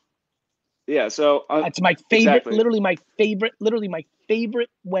 Yeah, so It's my favorite, exactly. literally my favorite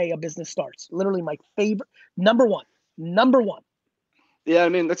way a business starts. Literally my favorite, number one. Yeah, I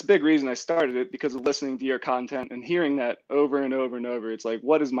mean, that's a big reason I started it, because of listening to your content and hearing that over and over and over. It's like,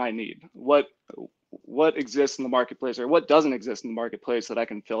 what is my need? What exists in the marketplace, or what doesn't exist in the marketplace that I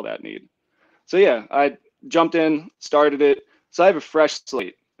can fill that need? So yeah, I jumped in, started it. So I have a fresh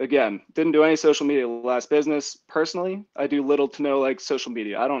slate. Again, didn't do any social media last business. Personally, I do little to no like social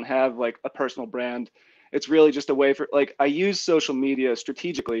media. I don't have like a personal brand. It's really just a way for, like, I use social media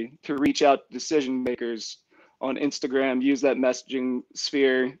strategically to reach out to decision makers on Instagram, use that messaging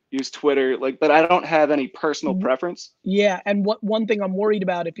sphere, use Twitter, like, but I don't have any personal preference. Yeah, and one thing I'm worried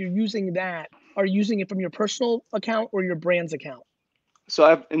about, if you're using that, are you using it from your personal account or your brand's account?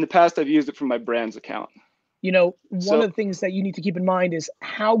 So in the past, I've used it from my brand's account. You know, one of the things that you need to keep in mind is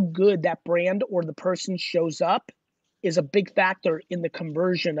how good that brand or the person shows up is a big factor in the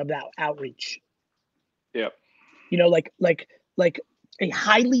conversion of that outreach. Yep. You know, like a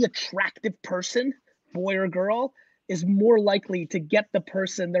highly attractive person, boy or girl, is more likely to get the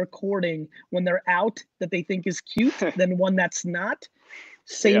person they're courting when they're out that they think is cute than one that's not.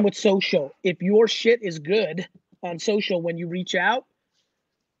 Same with social. If your shit is good on social, when you reach out,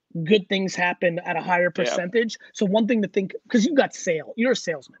 good things happen at a higher percentage. So one thing to think, because you've got you're a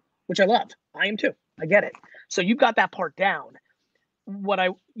salesman, which I love. I am too. I get it. So you've got that part down.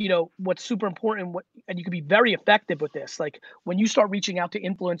 What's super important, and you can be very effective with this, like when you start reaching out to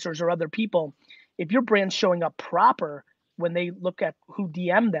influencers or other people, if your brand's showing up proper, when they look at who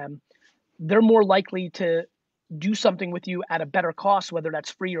DM them, they're more likely to do something with you at a better cost, whether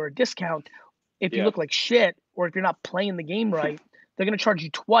that's free or a discount. If you look like shit, or if you're not playing the game right, they're going to charge you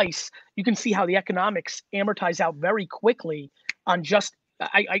twice. You can see how the economics amortize out very quickly on just,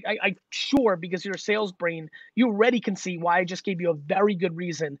 I'm sure, because you're a sales brain, you already can see why I just gave you a very good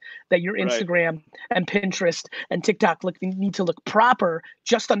reason that your Instagram and Pinterest and TikTok need to look proper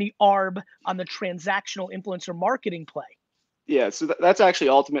just on the ARB, on the transactional influencer marketing play. Yeah, so that's actually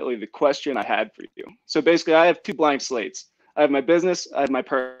ultimately the question I had for you. So basically, I have two blank slates. I have my business, I have my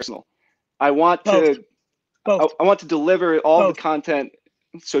personal. I want to I want to deliver all the content.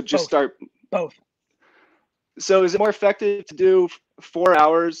 So just start both. So is it more effective to do 4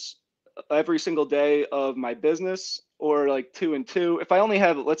 hours every single day of my business, or like 2 and 2? If I only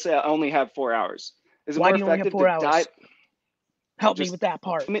have, let's say I only have 4 hours, is it Why more do you only have effective 4 to hours? Help me with that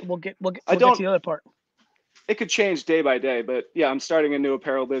part. I mean, we'll get to the other part. It could change day by day, but yeah, I'm starting a new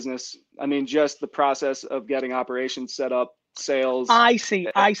apparel business. I mean, just the process of getting operations set up, sales. I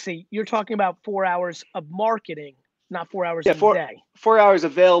see. You're talking about 4 hours of marketing, not 4 hours a day. 4 hours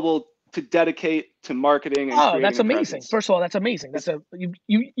available to dedicate to marketing and creating that's amazing. Presence. First of all, that's amazing. That's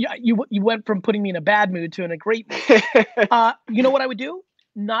you went from putting me in a bad mood to in a great mood. You know what I would do?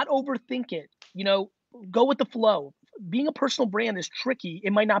 Not overthink it. Go with the flow. Being a personal brand is tricky.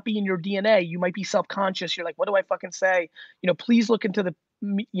 It might not be in your DNA. You might be self-conscious. You're like, what do I fucking say? Please look into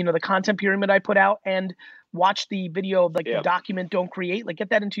the content pyramid I put out and watch the video of the document, don't create, get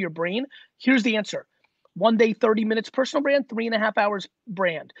that into your brain. Here's the answer. One day, 30 minutes personal brand, 3.5 hours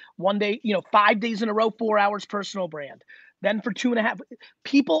brand. One day, 5 days in a row, 4 hours personal brand. Then for 2.5,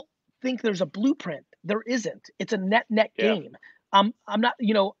 people think there's a blueprint. There isn't. It's a net game. I'm not,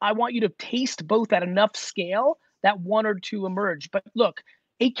 I want you to taste both at enough scale that one or two emerge. But look,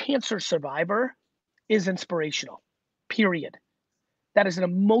 a cancer survivor is inspirational, period. That is an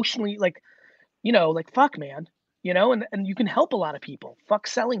emotionally, fuck, man, and you can help a lot of people. Fuck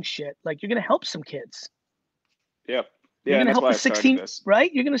selling shit. You're going to help some kids. Yep. You're Yeah, going to help a 16,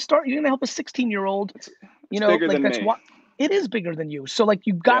 right? You're going to help a 16-year-old, it's bigger than that's me. what it is, bigger than you. So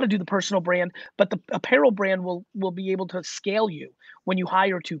you've got to do the personal brand, but the apparel brand will be able to scale you when you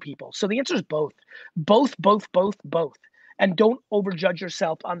hire two people. So the answer is both. And don't overjudge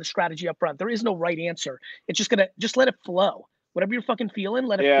yourself on the strategy up front. There is no right answer. It's just let it flow. Whatever you're fucking feeling,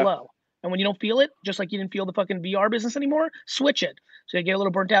 let it flow. And when you don't feel it, just like you didn't feel the fucking VR business anymore, switch it. So you get a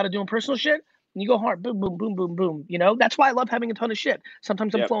little burnt out of doing personal shit, and you go hard, boom, boom, boom, boom, boom. That's why I love having a ton of shit.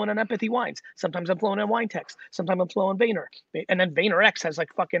 Sometimes I'm flowing on Empathy Wines. Sometimes I'm flowing on Wine Text. Sometimes I'm flowing Vayner. And then Vayner X has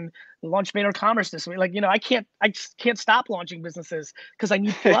fucking launched Vayner Commerce this week. I can't stop launching businesses because I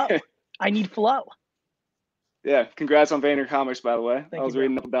need flow. I need flow. Yeah, congrats on Vayner Commerce, by the way. Thank I was you, bro.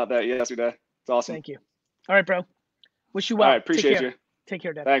 reading up about that yesterday. It's awesome. Thank you. All right, bro. Wish you All well. right, appreciate Take care. you. Take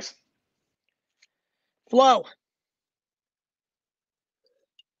care, Dad. Thanks. Flo.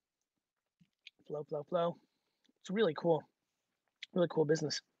 Flo. It's really cool. Really cool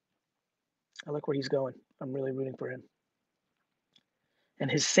business. I like where he's going. I'm really rooting for him.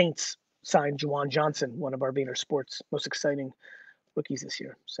 And his Saints signed Juwan Johnson, one of our Vayner Sports most exciting rookies this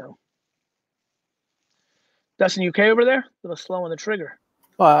year. So, Dustin, you okay over there? A little slow on the trigger.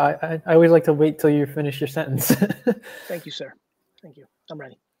 Well, I always like to wait till you finish your sentence. Thank you, sir. Thank you. I'm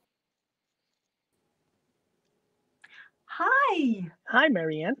ready. Hi. Hi,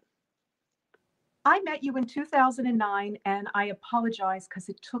 Marianne. I met you in 2009, and I apologize because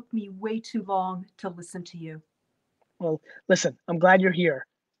it took me way too long to listen to you. Well, listen, I'm glad you're here.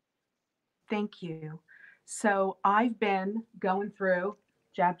 Thank you. So I've been going through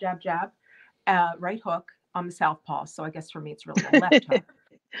jab, right hook. I'm a southpaw, so I guess for me it's really a left hook.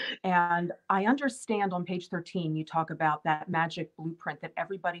 And I understand on page 13, you talk about that magic blueprint that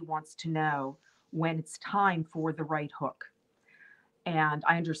everybody wants to know when it's time for the right hook. And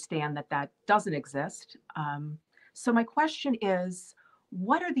I understand that that doesn't exist. So my question is,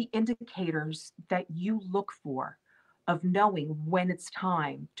 what are the indicators that you look for of knowing when it's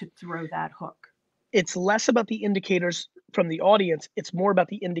time to throw that hook? It's less about the indicators from the audience. It's more about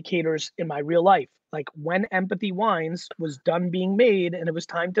the indicators in my real life. Like when Empathy Wines was done being made and it was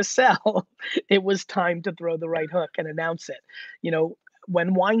time to sell, it was time to throw the right hook and announce it. You know,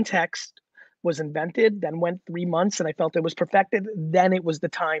 when Wine Text was invented, then went 3 months and I felt it was perfected, then it was the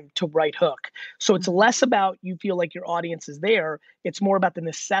time to right hook. So it's less about you feel like your audience is there. It's more about the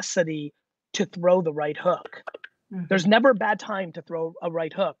necessity to throw the right hook. There's never a bad time to throw a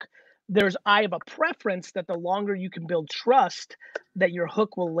right hook. I have a preference that the longer you can build trust, that your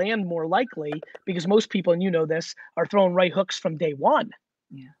hook will land more likely, because most people, and you know this, are throwing right hooks from day one.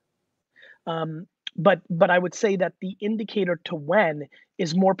 Yeah. But I would say that the indicator to when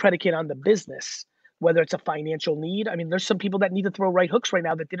is more predicated on the business, whether it's a financial need. I mean, there's some people that need to throw right hooks right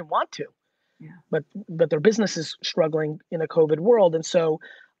now that didn't want to, but their business is struggling in a COVID world. And so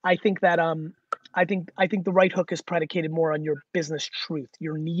I think that I think the right hook is predicated more on your business truth,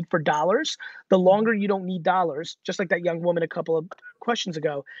 your need for dollars. The longer you don't need dollars, just like that young woman a couple of questions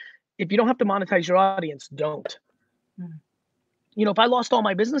ago, if you don't have to monetize your audience, don't. You know, if I lost all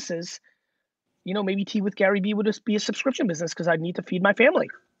my businesses, you know, maybe Tea with GaryVee would just be a subscription business because I'd need to feed my family.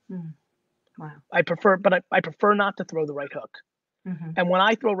 Wow. I prefer not to throw the right hook. And when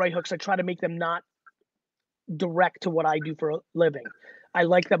I throw right hooks, I try to make them not direct to what I do for a living. I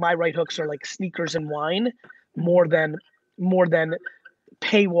like that my right hooks are like sneakers and wine more than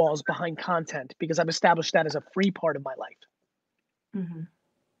paywalls behind content, because I've established that as a free part of my life.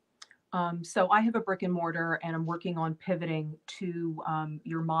 So I have a brick and mortar and I'm working on pivoting to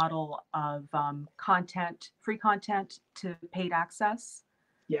your model of free content to paid access.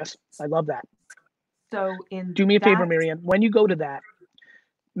 Yes, I love that. So do me a favor, Marianne, when you go to that,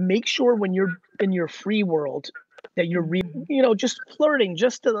 make sure when you're in your free world that you're just flirting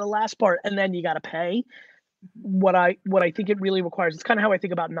just to the last part, and then you got to pay. What I think it really requires, it's kind of how I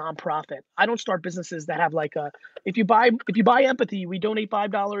think about nonprofit. I don't start businesses that have like if you buy Empathy, we donate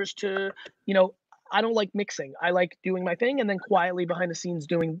 $5 to, I don't like mixing. I like doing my thing and then quietly behind the scenes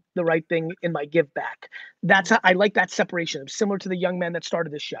doing the right thing in my give back. I like that separation. Similar to the young man that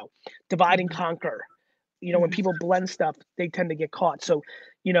started this show. Divide and conquer. You know, when people blend stuff, they tend to get caught. So,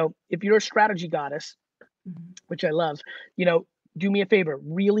 if you're a strategy goddess, which I love, do me a favor,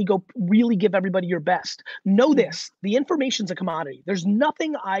 really give everybody your best. Know this, the information's a commodity. There's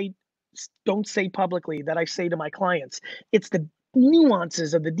nothing I don't say publicly that I say to my clients. It's the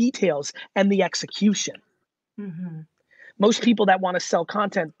nuances of the details and the execution. Most people that want to sell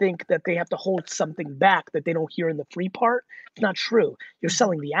content think that they have to hold something back that they don't hear in the free part. It's not true. You're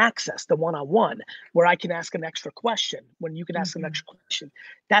selling the access, the one-on-one, where I can ask an extra question, when you can ask an extra question.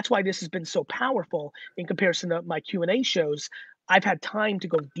 That's why this has been so powerful in comparison to my Q&A shows. I've had time to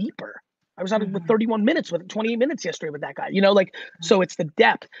go deeper. I was on with 31 minutes, with 28 minutes yesterday with that guy, so it's the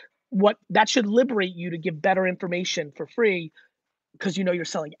depth. What that should liberate you to give better information for free, because you're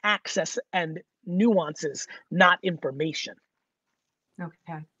selling access and nuances, not information.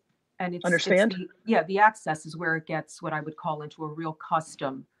 Okay. And understand? The access is where it gets what I would call into a real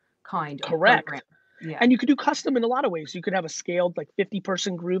custom kind of correct program. Yeah. And you could do custom in a lot of ways. You could have a scaled, like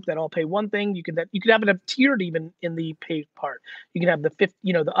 50-person group that all pay one thing. You could have it tiered even in the paid part. You can have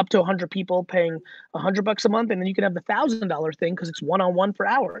the up to 100 people paying $100 a month, and then you can have the $1,000 thing because it's one-on-one for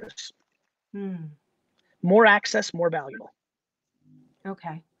hours. More access, more valuable.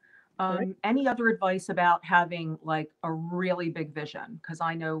 Okay. Any other advice about having like a really big vision? Because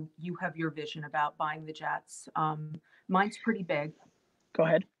I know you have your vision about buying the jets. Mine's pretty big. Go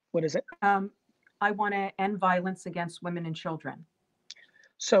ahead. What is it? I want to end violence against women and children.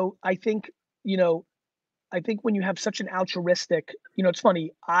 So I think, when you have such an altruistic, it's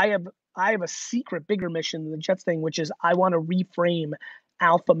funny. I have a secret bigger mission than the Jets thing, which is I want to reframe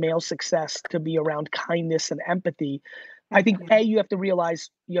alpha male success to be around kindness and empathy. I think you have to realize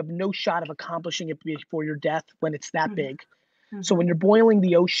you have no shot of accomplishing it before your death when it's that big. So when you're boiling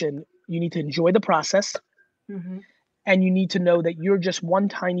the ocean, you need to enjoy the process, and you need to know that you're just one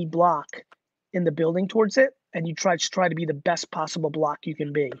tiny block in the building towards it, and you try to be the best possible block you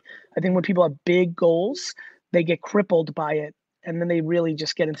can be. I think when people have big goals, they get crippled by it, and then they really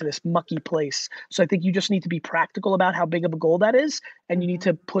just get into this mucky place. So I think you just need to be practical about how big of a goal that is, and you need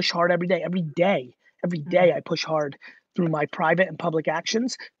to push hard every day. Every day I push hard through my private and public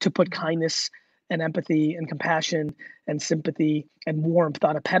actions to put kindness and empathy and compassion and sympathy and warmth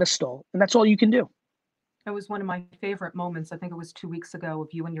on a pedestal. And that's all you can do. That was one of my favorite moments. I think it was 2 weeks ago of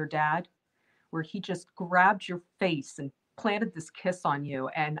you and your dad, where he just grabbed your face and planted this kiss on you.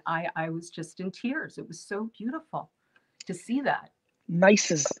 And I was just in tears. It was so beautiful to see that.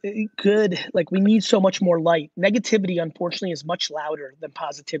 Nice is good. Like, we need so much more light. Negativity, unfortunately, is much louder than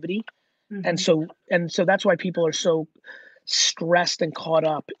positivity. And so that's why people are so stressed and caught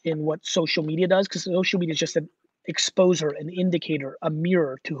up in what social media does, because social media is just an exposer, an indicator, a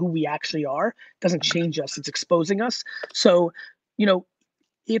mirror to who we actually are. It doesn't change us, it's exposing us. So,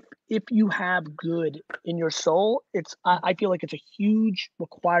 if you have good in your soul, I feel like it's a huge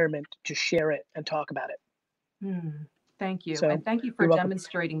requirement to share it and talk about it. Thank you. And thank you for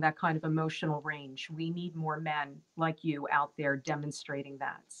demonstrating that kind of emotional range. We need more men like you out there demonstrating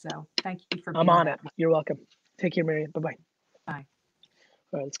that. So thank you for being I'm on it. You're welcome. Take care, Marian. Bye-bye. Bye.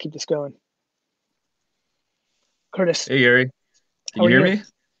 All right, let's keep this going. Curtis. Hey, Gary. Can you hear me?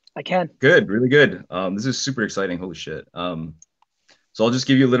 I can. Good, really good. This is super exciting. Holy shit. So I'll just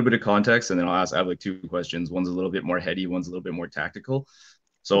give you a little bit of context, and then I have like 2 questions. One's a little bit more heady, one's a little bit more tactical.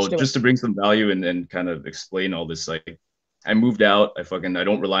 So just to bring some value and kind of explain all this, like, I moved out. I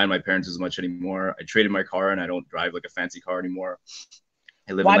don't rely on my parents as much anymore. I traded my car, and I don't drive like a fancy car anymore.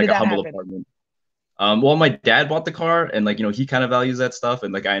 I live in like a humble apartment. Well, my dad bought the car, and like, he kind of values that stuff,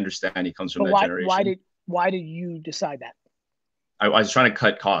 and like, I understand he comes from that generation. Why did you decide that? I was trying to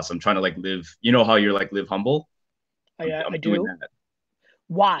cut costs. I'm trying to like live, how you're like live humble. I do. That.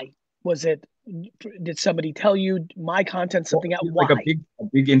 Why was it? Did somebody tell you my content, something out? Why? Like a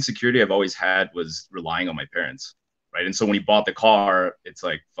big insecurity I've always had was relying on my parents. Right. And so when he bought the car, it's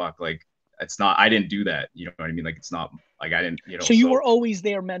like, fuck, like, it's not, I didn't do that. You know what I mean? Like, it's not like I didn't, So you were always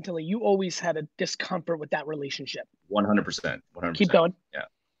there mentally. You always had a discomfort with that relationship. 100%. Keep going. Yeah.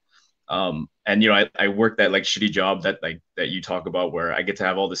 And, I work that like shitty job that you talk about, where I get to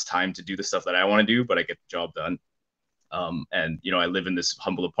have all this time to do the stuff that I want to do, but I get the job done. And, I live in this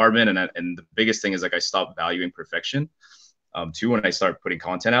humble apartment, and the biggest thing is like, I stopped valuing perfection. Too, when I start putting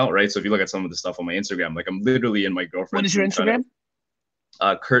content out, right? So if you look at some of the stuff on my Instagram, like, I'm literally in my girlfriend's. What is your Instagram?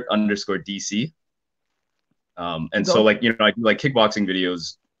 Kurt_DC. And so like, I do like kickboxing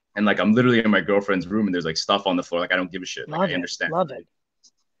videos, and like, I'm literally in my girlfriend's room, and there's like stuff on the floor. Like, I don't give a shit. Like, I understand. Love it.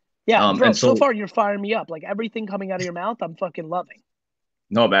 Yeah, bro, so far you're firing me up. Like, everything coming out of your mouth, I'm fucking loving.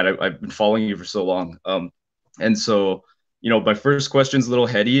 No, man, I've been following you for so long. And so, my first question's a little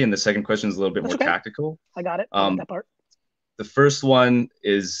heady, and the second question is a little bit more tactical. I got it. That part. The first one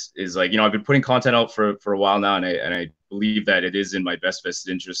is like, I've been putting content out for a while now, and I believe that it is in my best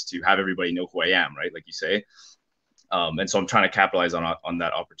interest to have everybody know who I am, right? Like you say. And so I'm trying to capitalize on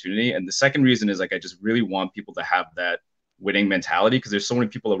that opportunity. And the second reason is like, I just really want people to have that winning mentality, because there's so many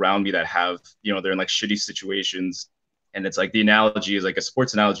people around me that have, they're in like shitty situations. And it's like, the analogy is like a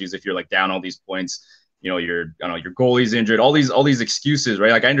sports analogy is if you're like down all these points, your goalie's injured, all these excuses,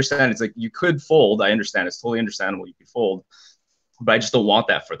 right? Like, I understand it's like, you could fold. I understand. It's totally understandable. You could fold, but I just don't want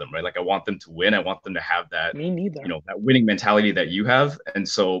that for them, right? Like, I want them to win. I want them to have that, me neither, that winning mentality that you have. And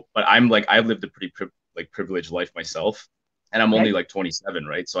so, but I'm like, I've lived a pretty privileged life myself, and I'm only like 27,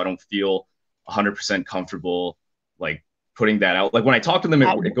 right? So I don't feel 100% comfortable, like, putting that out. Like, when I talk to them,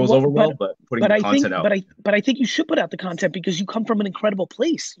 it goes over well, but putting the content out. But I think you should put out the content, because you come from an incredible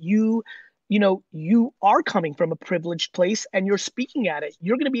place. You are coming from a privileged place, and you're speaking at it.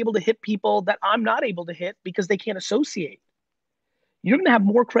 You're going to be able to hit people that I'm not able to hit because they can't associate. You're going to have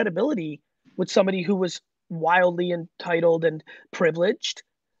more credibility with somebody who was wildly entitled and privileged,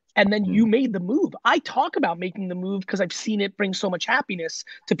 and then you made the move. I talk about making the move because I've seen it bring so much happiness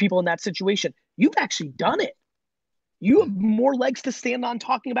to people in that situation. You've actually done it. You have more legs to stand on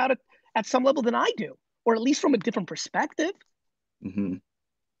talking about it at some level than I do, or at least from a different perspective. Mm-hmm.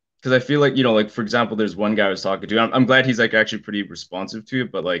 Because I feel like, you know, like for example, there's one guy I was talking to. I'm glad he's like actually pretty responsive to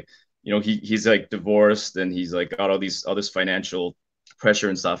it, but like, you know, he's like divorced and he's like got all this financial pressure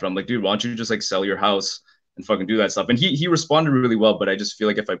and stuff. And I'm like, dude, why don't you just like sell your house and fucking do that stuff? And he responded really well, but I just feel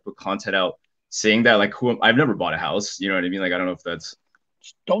like if I put content out saying that, like, I've never bought a house, you know what I mean? Like, I don't know if that's.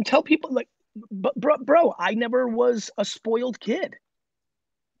 Don't tell people like, but bro, I never was a spoiled kid.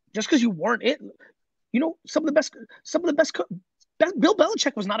 Just because you weren't it, you know, some of the best. Bill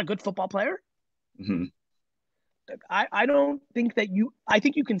Belichick was not a good football player. Mm-hmm. I don't think that I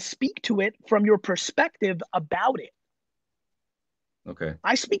think you can speak to it from your perspective about it. Okay.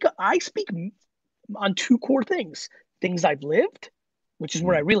 I speak on two core things I've lived, which is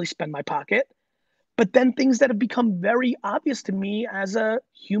where I really spend my pocket, but then things that have become very obvious to me as a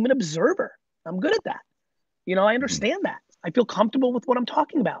human observer. I'm good at that. You know, I understand that. I feel comfortable with what I'm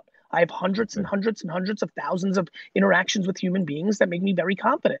talking about. I have hundreds and hundreds and hundreds of thousands of interactions with human beings that make me very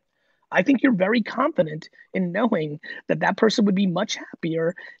confident. I think you're very confident in knowing that that person would be much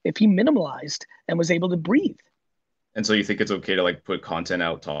happier if he minimalized and was able to breathe. And so you think it's okay to like put content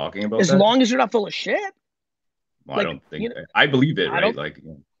out talking about as that? long as you're not full of shit. Well, like, I don't think I believe it, right? Like,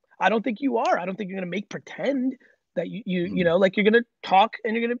 I don't think you are. I don't think you're gonna make pretend that you know, like you're gonna talk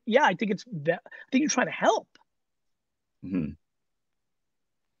and you're gonna. Yeah, I think I think you're trying to help. Mm-hmm.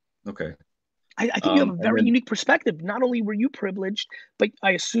 Okay. I think you have a very unique perspective. Not only were you privileged, but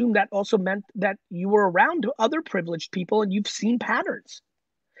I assume that also meant that you were around other privileged people and you've seen patterns.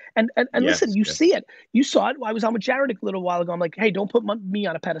 And yes, listen, you see it. You saw it. I was on with Jared a little while ago. I'm like, hey, don't put me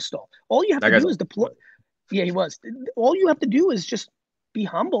on a pedestal. All you have to do is deploy. Yeah, he was. All you have to do is just be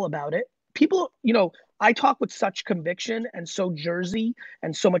humble about it. People, you know, I talk with such conviction and so Jersey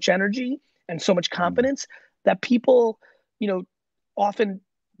and so much energy and so much confidence that people, you know, often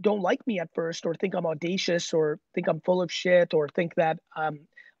don't like me at first or think I'm audacious or think I'm full of shit or think that I'm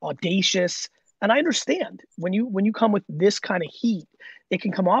audacious. And I understand when you come with this kind of heat, it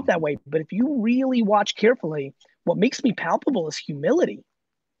can come off that way. But if you really watch carefully, what makes me palpable is humility.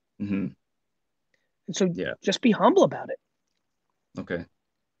 Mm-hmm. And so just be humble about it. Okay.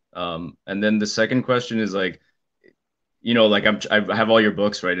 And then the second question is like, you know, like I have all your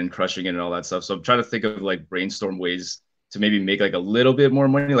books, right, and crushing it and all that stuff. So I'm trying to think of like brainstorm ways to maybe make like a little bit more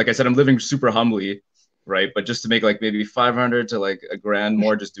money. Like I said, I'm living super humbly, right? But just to make like maybe 500 to like $1,000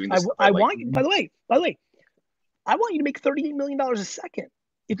 more, just doing this. By the way, I want you to make $38 million a second.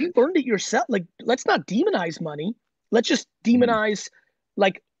 If you earned it yourself, like let's not demonize money. Let's just demonize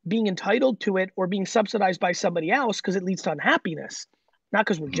like being entitled to it or being subsidized by somebody else because it leads to unhappiness, not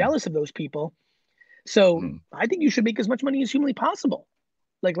because we're jealous of those people. So I think you should make as much money as humanly possible.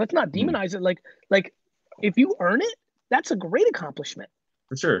 Like let's not demonize it. Like if you earn it, that's a great accomplishment.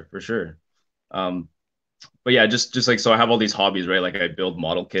 For sure. But yeah, just like, so I have all these hobbies, right? Like I build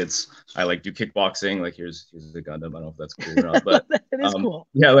model kits. I like do kickboxing. Like here's the Gundam. I don't know if that's cool or not, but it is cool.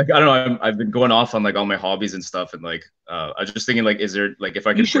 Yeah, like I don't know. I've been going off on like all my hobbies and stuff, and like I was just thinking, like, is there like if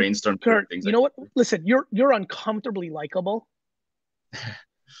I could brainstorm things? You know what? Listen, you're uncomfortably likable.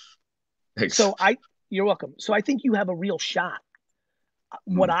 Thanks. So you're welcome. So I think you have a real shot.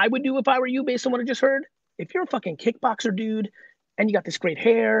 What I would do if I were you, based on what I just heard, if you're a fucking kickboxer dude and you got this great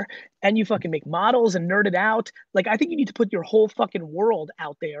hair and you fucking make models and nerd it out, like I think you need to put your whole fucking world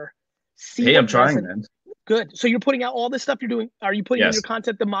out there. Hey, I'm trying, man. Good. So you're putting out all this stuff you're doing. Are you putting in your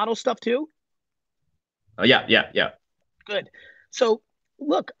content the model stuff too? Yeah. Good. So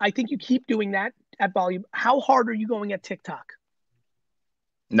look, I think you keep doing that at volume. How hard are you going at TikTok?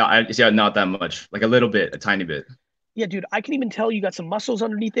 No, not that much. Like a little bit, a tiny bit. Yeah, dude, I can even tell you got some muscles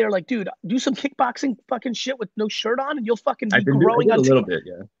underneath there. Like, dude, do some kickboxing fucking shit with no shirt on and you'll fucking be growing on a little bit,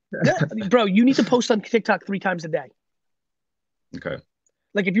 yeah. Bro, you need to post on TikTok 3 times a day. Okay.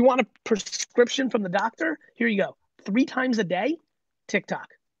 Like if you want a prescription from the doctor, here you go. 3 times a day, TikTok.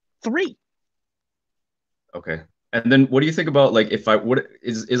 3. Okay. And then what do you think about like if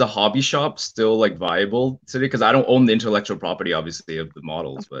is a hobby shop still like viable today? Because I don't own the intellectual property, obviously, of the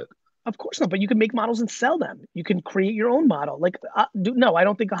models, but of course not, but you can make models and sell them. You can create your own model. Like, no, I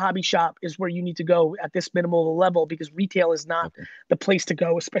don't think a hobby shop is where you need to go at this minimal level because retail is not the place to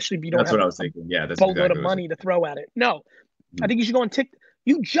go, especially if you don't have what I was thinking. Yeah, that's boatload of money to throw at it. No, I think you should go on TikTok.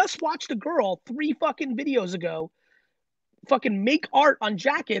 You just watched a girl 3 fucking videos ago fucking make art on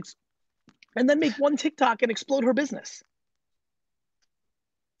jackets and then make 1 TikTok and explode her business.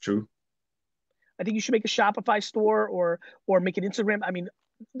 True. I think you should make a Shopify store or make an Instagram. I mean,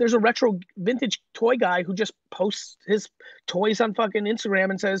 there's a retro vintage toy guy who just posts his toys on fucking Instagram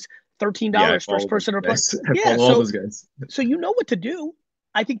and says $13 first person to replace. Yeah, all those guys. So you know what to do.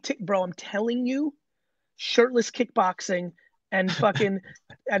 I think, bro, I'm telling you, shirtless kickboxing and fucking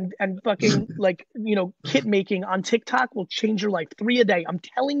and fucking like, you know, kit making on TikTok will change your life. 3 a day. I'm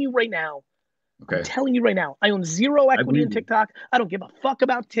telling you right now. Okay. I'm telling you right now. I own zero equity in TikTok. I don't give a fuck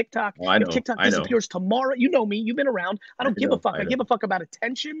about TikTok. Oh, I know. If TikTok I know. disappears tomorrow, you know me. You've been around. I don't give a fuck. I give a fuck about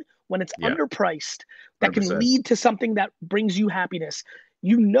attention when it's underpriced. That 100%. can lead to something that brings you happiness.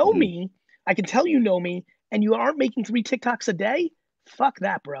 You know me. I can tell you know me, and you aren't making 3 TikToks a day. Fuck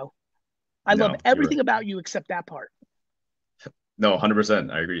that, bro. I love everything about you except that part. No,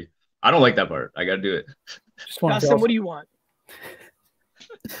 100%. I agree. I don't like that part. I got to do it. Dustin, what do you want?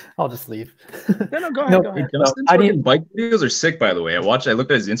 I'll just leave. No, go ahead. Go ahead. Dustin's fucking bike videos are sick, by the way. I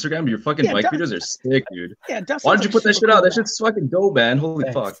looked at his Instagram. Your fucking bike videos are sick, dude. Yeah, Dustin's why don't you put that shit out? That shit's fucking dope, man. Holy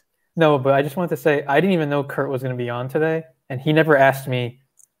Thanks. fuck. No, but I just wanted to say I didn't even know Kurt was going to be on today, and he never asked me,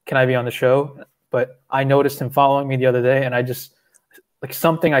 "Can I be on the show?" But I noticed him following me the other day, and I just like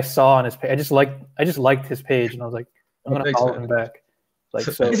something I saw on his page. I just liked his page, and I was like, I'm gonna follow him back. Like,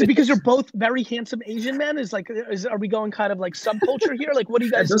 so is it because you're both very handsome Asian men? Are we going kind of like subculture here? Like, what do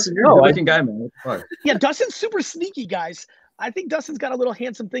you guys? Dustin, you're a good-looking guy, man. Fuck. Yeah, Dustin's super sneaky, guys. I think Dustin's got a little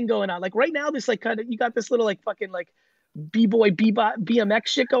handsome thing going on. Like right now, this like kind of you got this little like fucking like b-boy BMX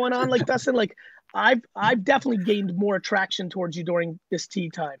shit going on. Like Dustin, like I've definitely gained more attraction towards you during this tea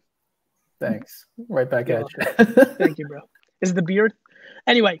time. Thanks. Right back at you. Thank you, bro. Is it the beard?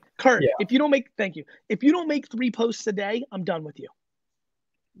 Anyway, Kurt, if you don't make if you don't make 3 posts a day, I'm done with you.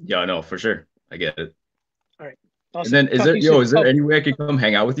 Yeah, no, for sure. I get it. All right. Awesome. And then is there any way I could come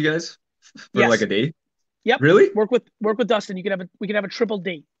hang out with you guys for like a day? Yep. Really? Work with Dustin. We can have a triple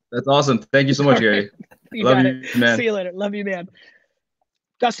date. That's awesome. Thank you so much, Gary. Love you, man. See you later. Love you, man.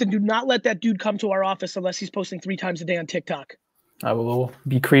 Dustin, do not let that dude come to our office unless he's posting 3 times a day on TikTok. I will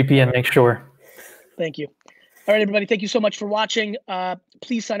be creepy and make sure. Thank you. All right, everybody. Thank you so much for watching.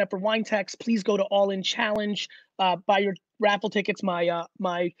 Please sign up for WineText. Please go to All In Challenge. Buy your raffle tickets. My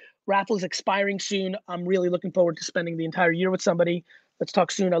raffle is expiring soon. I'm really looking forward to spending the entire year with somebody. Let's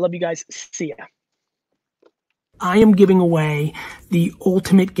talk soon. I love you guys. See ya. I am giving away the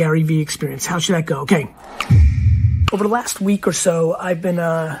ultimate GaryVee experience. How should that go? Okay. Over the last week or so, I've been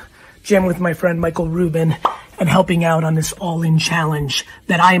jamming with my friend Michael Rubin and helping out on this All In Challenge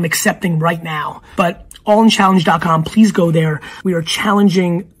that I am accepting right now. But allinchallenge.com, please go there. We are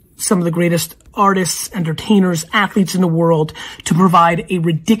challenging some of the greatest artists, entertainers, athletes in the world to provide a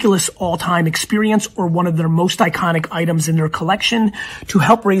ridiculous all-time experience or one of their most iconic items in their collection to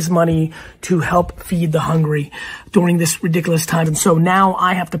help raise money to help feed the hungry during this ridiculous time. And so now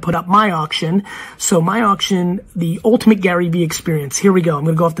I have to put up my auction. So my auction, the ultimate GaryVee experience. Here we go. I'm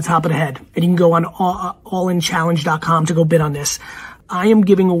going to go off the top of the head. And you can go on allinchallenge.com to go bid on this. I am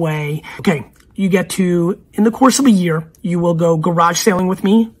giving away, you get to, in the course of a year, you will go garage sailing with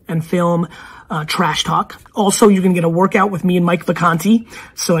me and film Trash Talk. Also, you're going to get a workout with me and Mike Vacanti.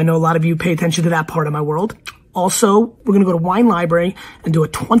 So I know a lot of you pay attention to that part of my world. Also, we're going to go to Wine Library and do a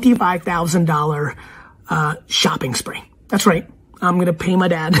 $25,000 shopping spree. That's right. I'm going to pay my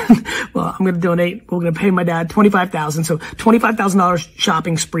dad. Well, I'm going to donate. We're going to pay my dad $25,000. So $25,000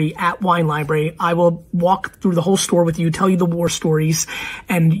 shopping spree at Wine Library. I will walk through the whole store with you, tell you the war stories,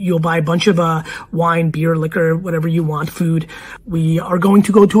 and you'll buy a bunch of wine, beer, liquor, whatever you want, food. We are going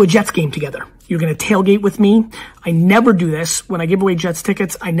to go to a Jets game together. You're going to tailgate with me. I never do this. When I give away Jets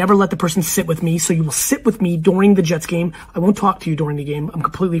tickets, I never let the person sit with me. So you will sit with me during the Jets game. I won't talk to you during the game. I'm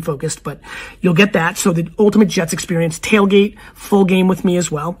completely focused, but you'll get that. So the ultimate Jets experience, tailgate, full game with me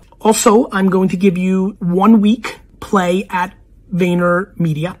as well. Also, I'm going to give you 1 week play at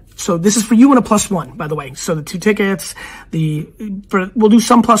VaynerMedia. So this is for you and a +1, by the way. So the 2 tickets, we'll do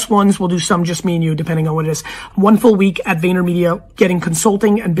some +1s, we'll do some just me and you, depending on what it is. 1 full week at VaynerMedia, getting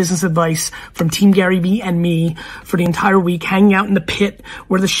consulting and business advice from Team GaryVee and me for the entire week, hanging out in the pit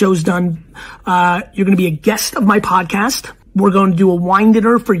where the show's done. You're going to be a guest of my podcast. We're going to do a wine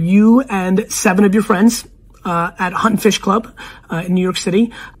dinner for you and 7 of your friends at Hunt and Fish Club in New York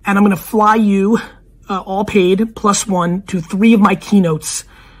City. And I'm going to fly you, all paid, +1 to 3 of my keynotes.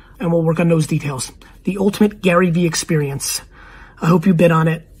 And we'll work on those details. The ultimate GaryVee experience. I hope you bid on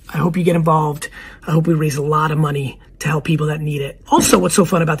it. I hope you get involved. I hope we raise a lot of money to help people that need it. Also, what's so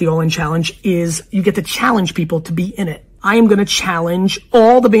fun about the All In Challenge is you get to challenge people to be in it. I am going to challenge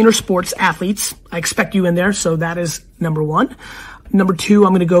all the Vayner Sports athletes. I expect you in there, so that is number 1. Number 2,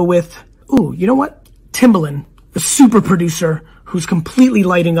 I'm going to go with, you know what? Timbaland, the super producer who's completely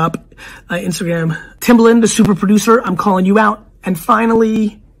lighting up Instagram. Timbaland, the super producer, I'm calling you out. And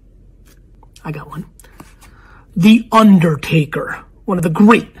finally, I got one. The Undertaker, one of the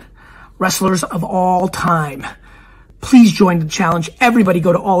great wrestlers of all time. Please join the challenge. Everybody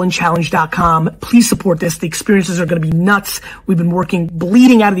go to allinchallenge.com. Please support this. The experiences are going to be nuts. We've been working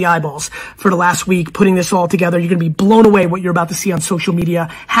bleeding out of the eyeballs for the last week, putting this all together. You're going to be blown away what you're about to see on social media.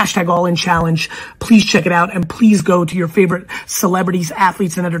 Hashtag allinchallenge. Please check it out. And please go to your favorite celebrities,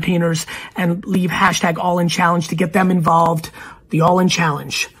 athletes, and entertainers and leave hashtag allinchallenge to get them involved. The All In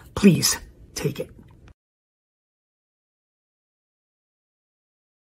Challenge. Please take it.